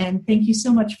all. And thank you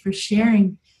so much for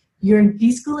sharing your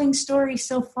deschooling story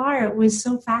so far. It was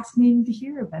so fascinating to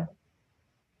hear about.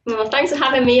 Well, thanks for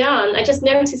having me on. I just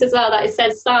noticed as well that it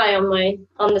says Sai on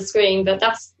the screen, but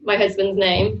that's my husband's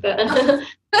name. But there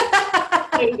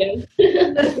you go.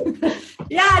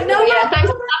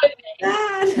 Thanks for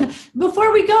having me.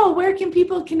 Before we go, where can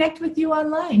people connect with you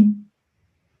online?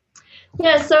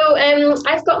 Yeah, so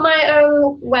I've got my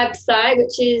own website,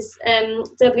 which is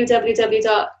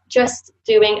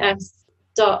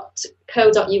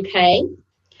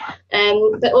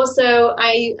www.justdoingus.co.uk. But also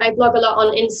I blog a lot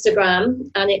on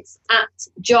Instagram, and it's at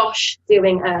Josh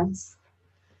Doing Us.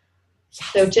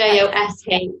 Yes. So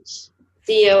JOSHDOINGUS.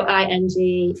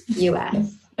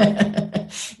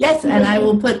 Yes, and I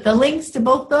will put the links to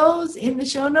both those in the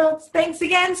show notes. Thanks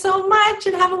again so much,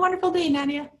 and have a wonderful day,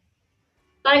 Nadia.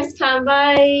 Thanks, Pam.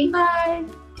 Bye. Bye.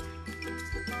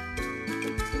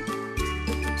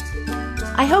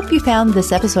 I hope you found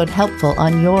this episode helpful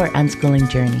on your unschooling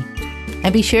journey.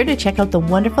 And be sure to check out the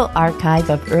wonderful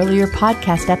archive of earlier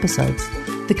podcast episodes.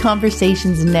 The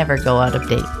conversations never go out of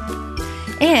date.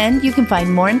 And you can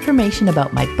find more information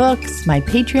about my books, my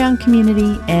Patreon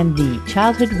community, and the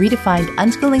Childhood Redefined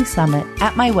Unschooling Summit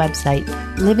at my website,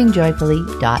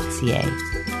 livingjoyfully.ca.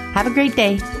 Have a great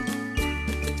day.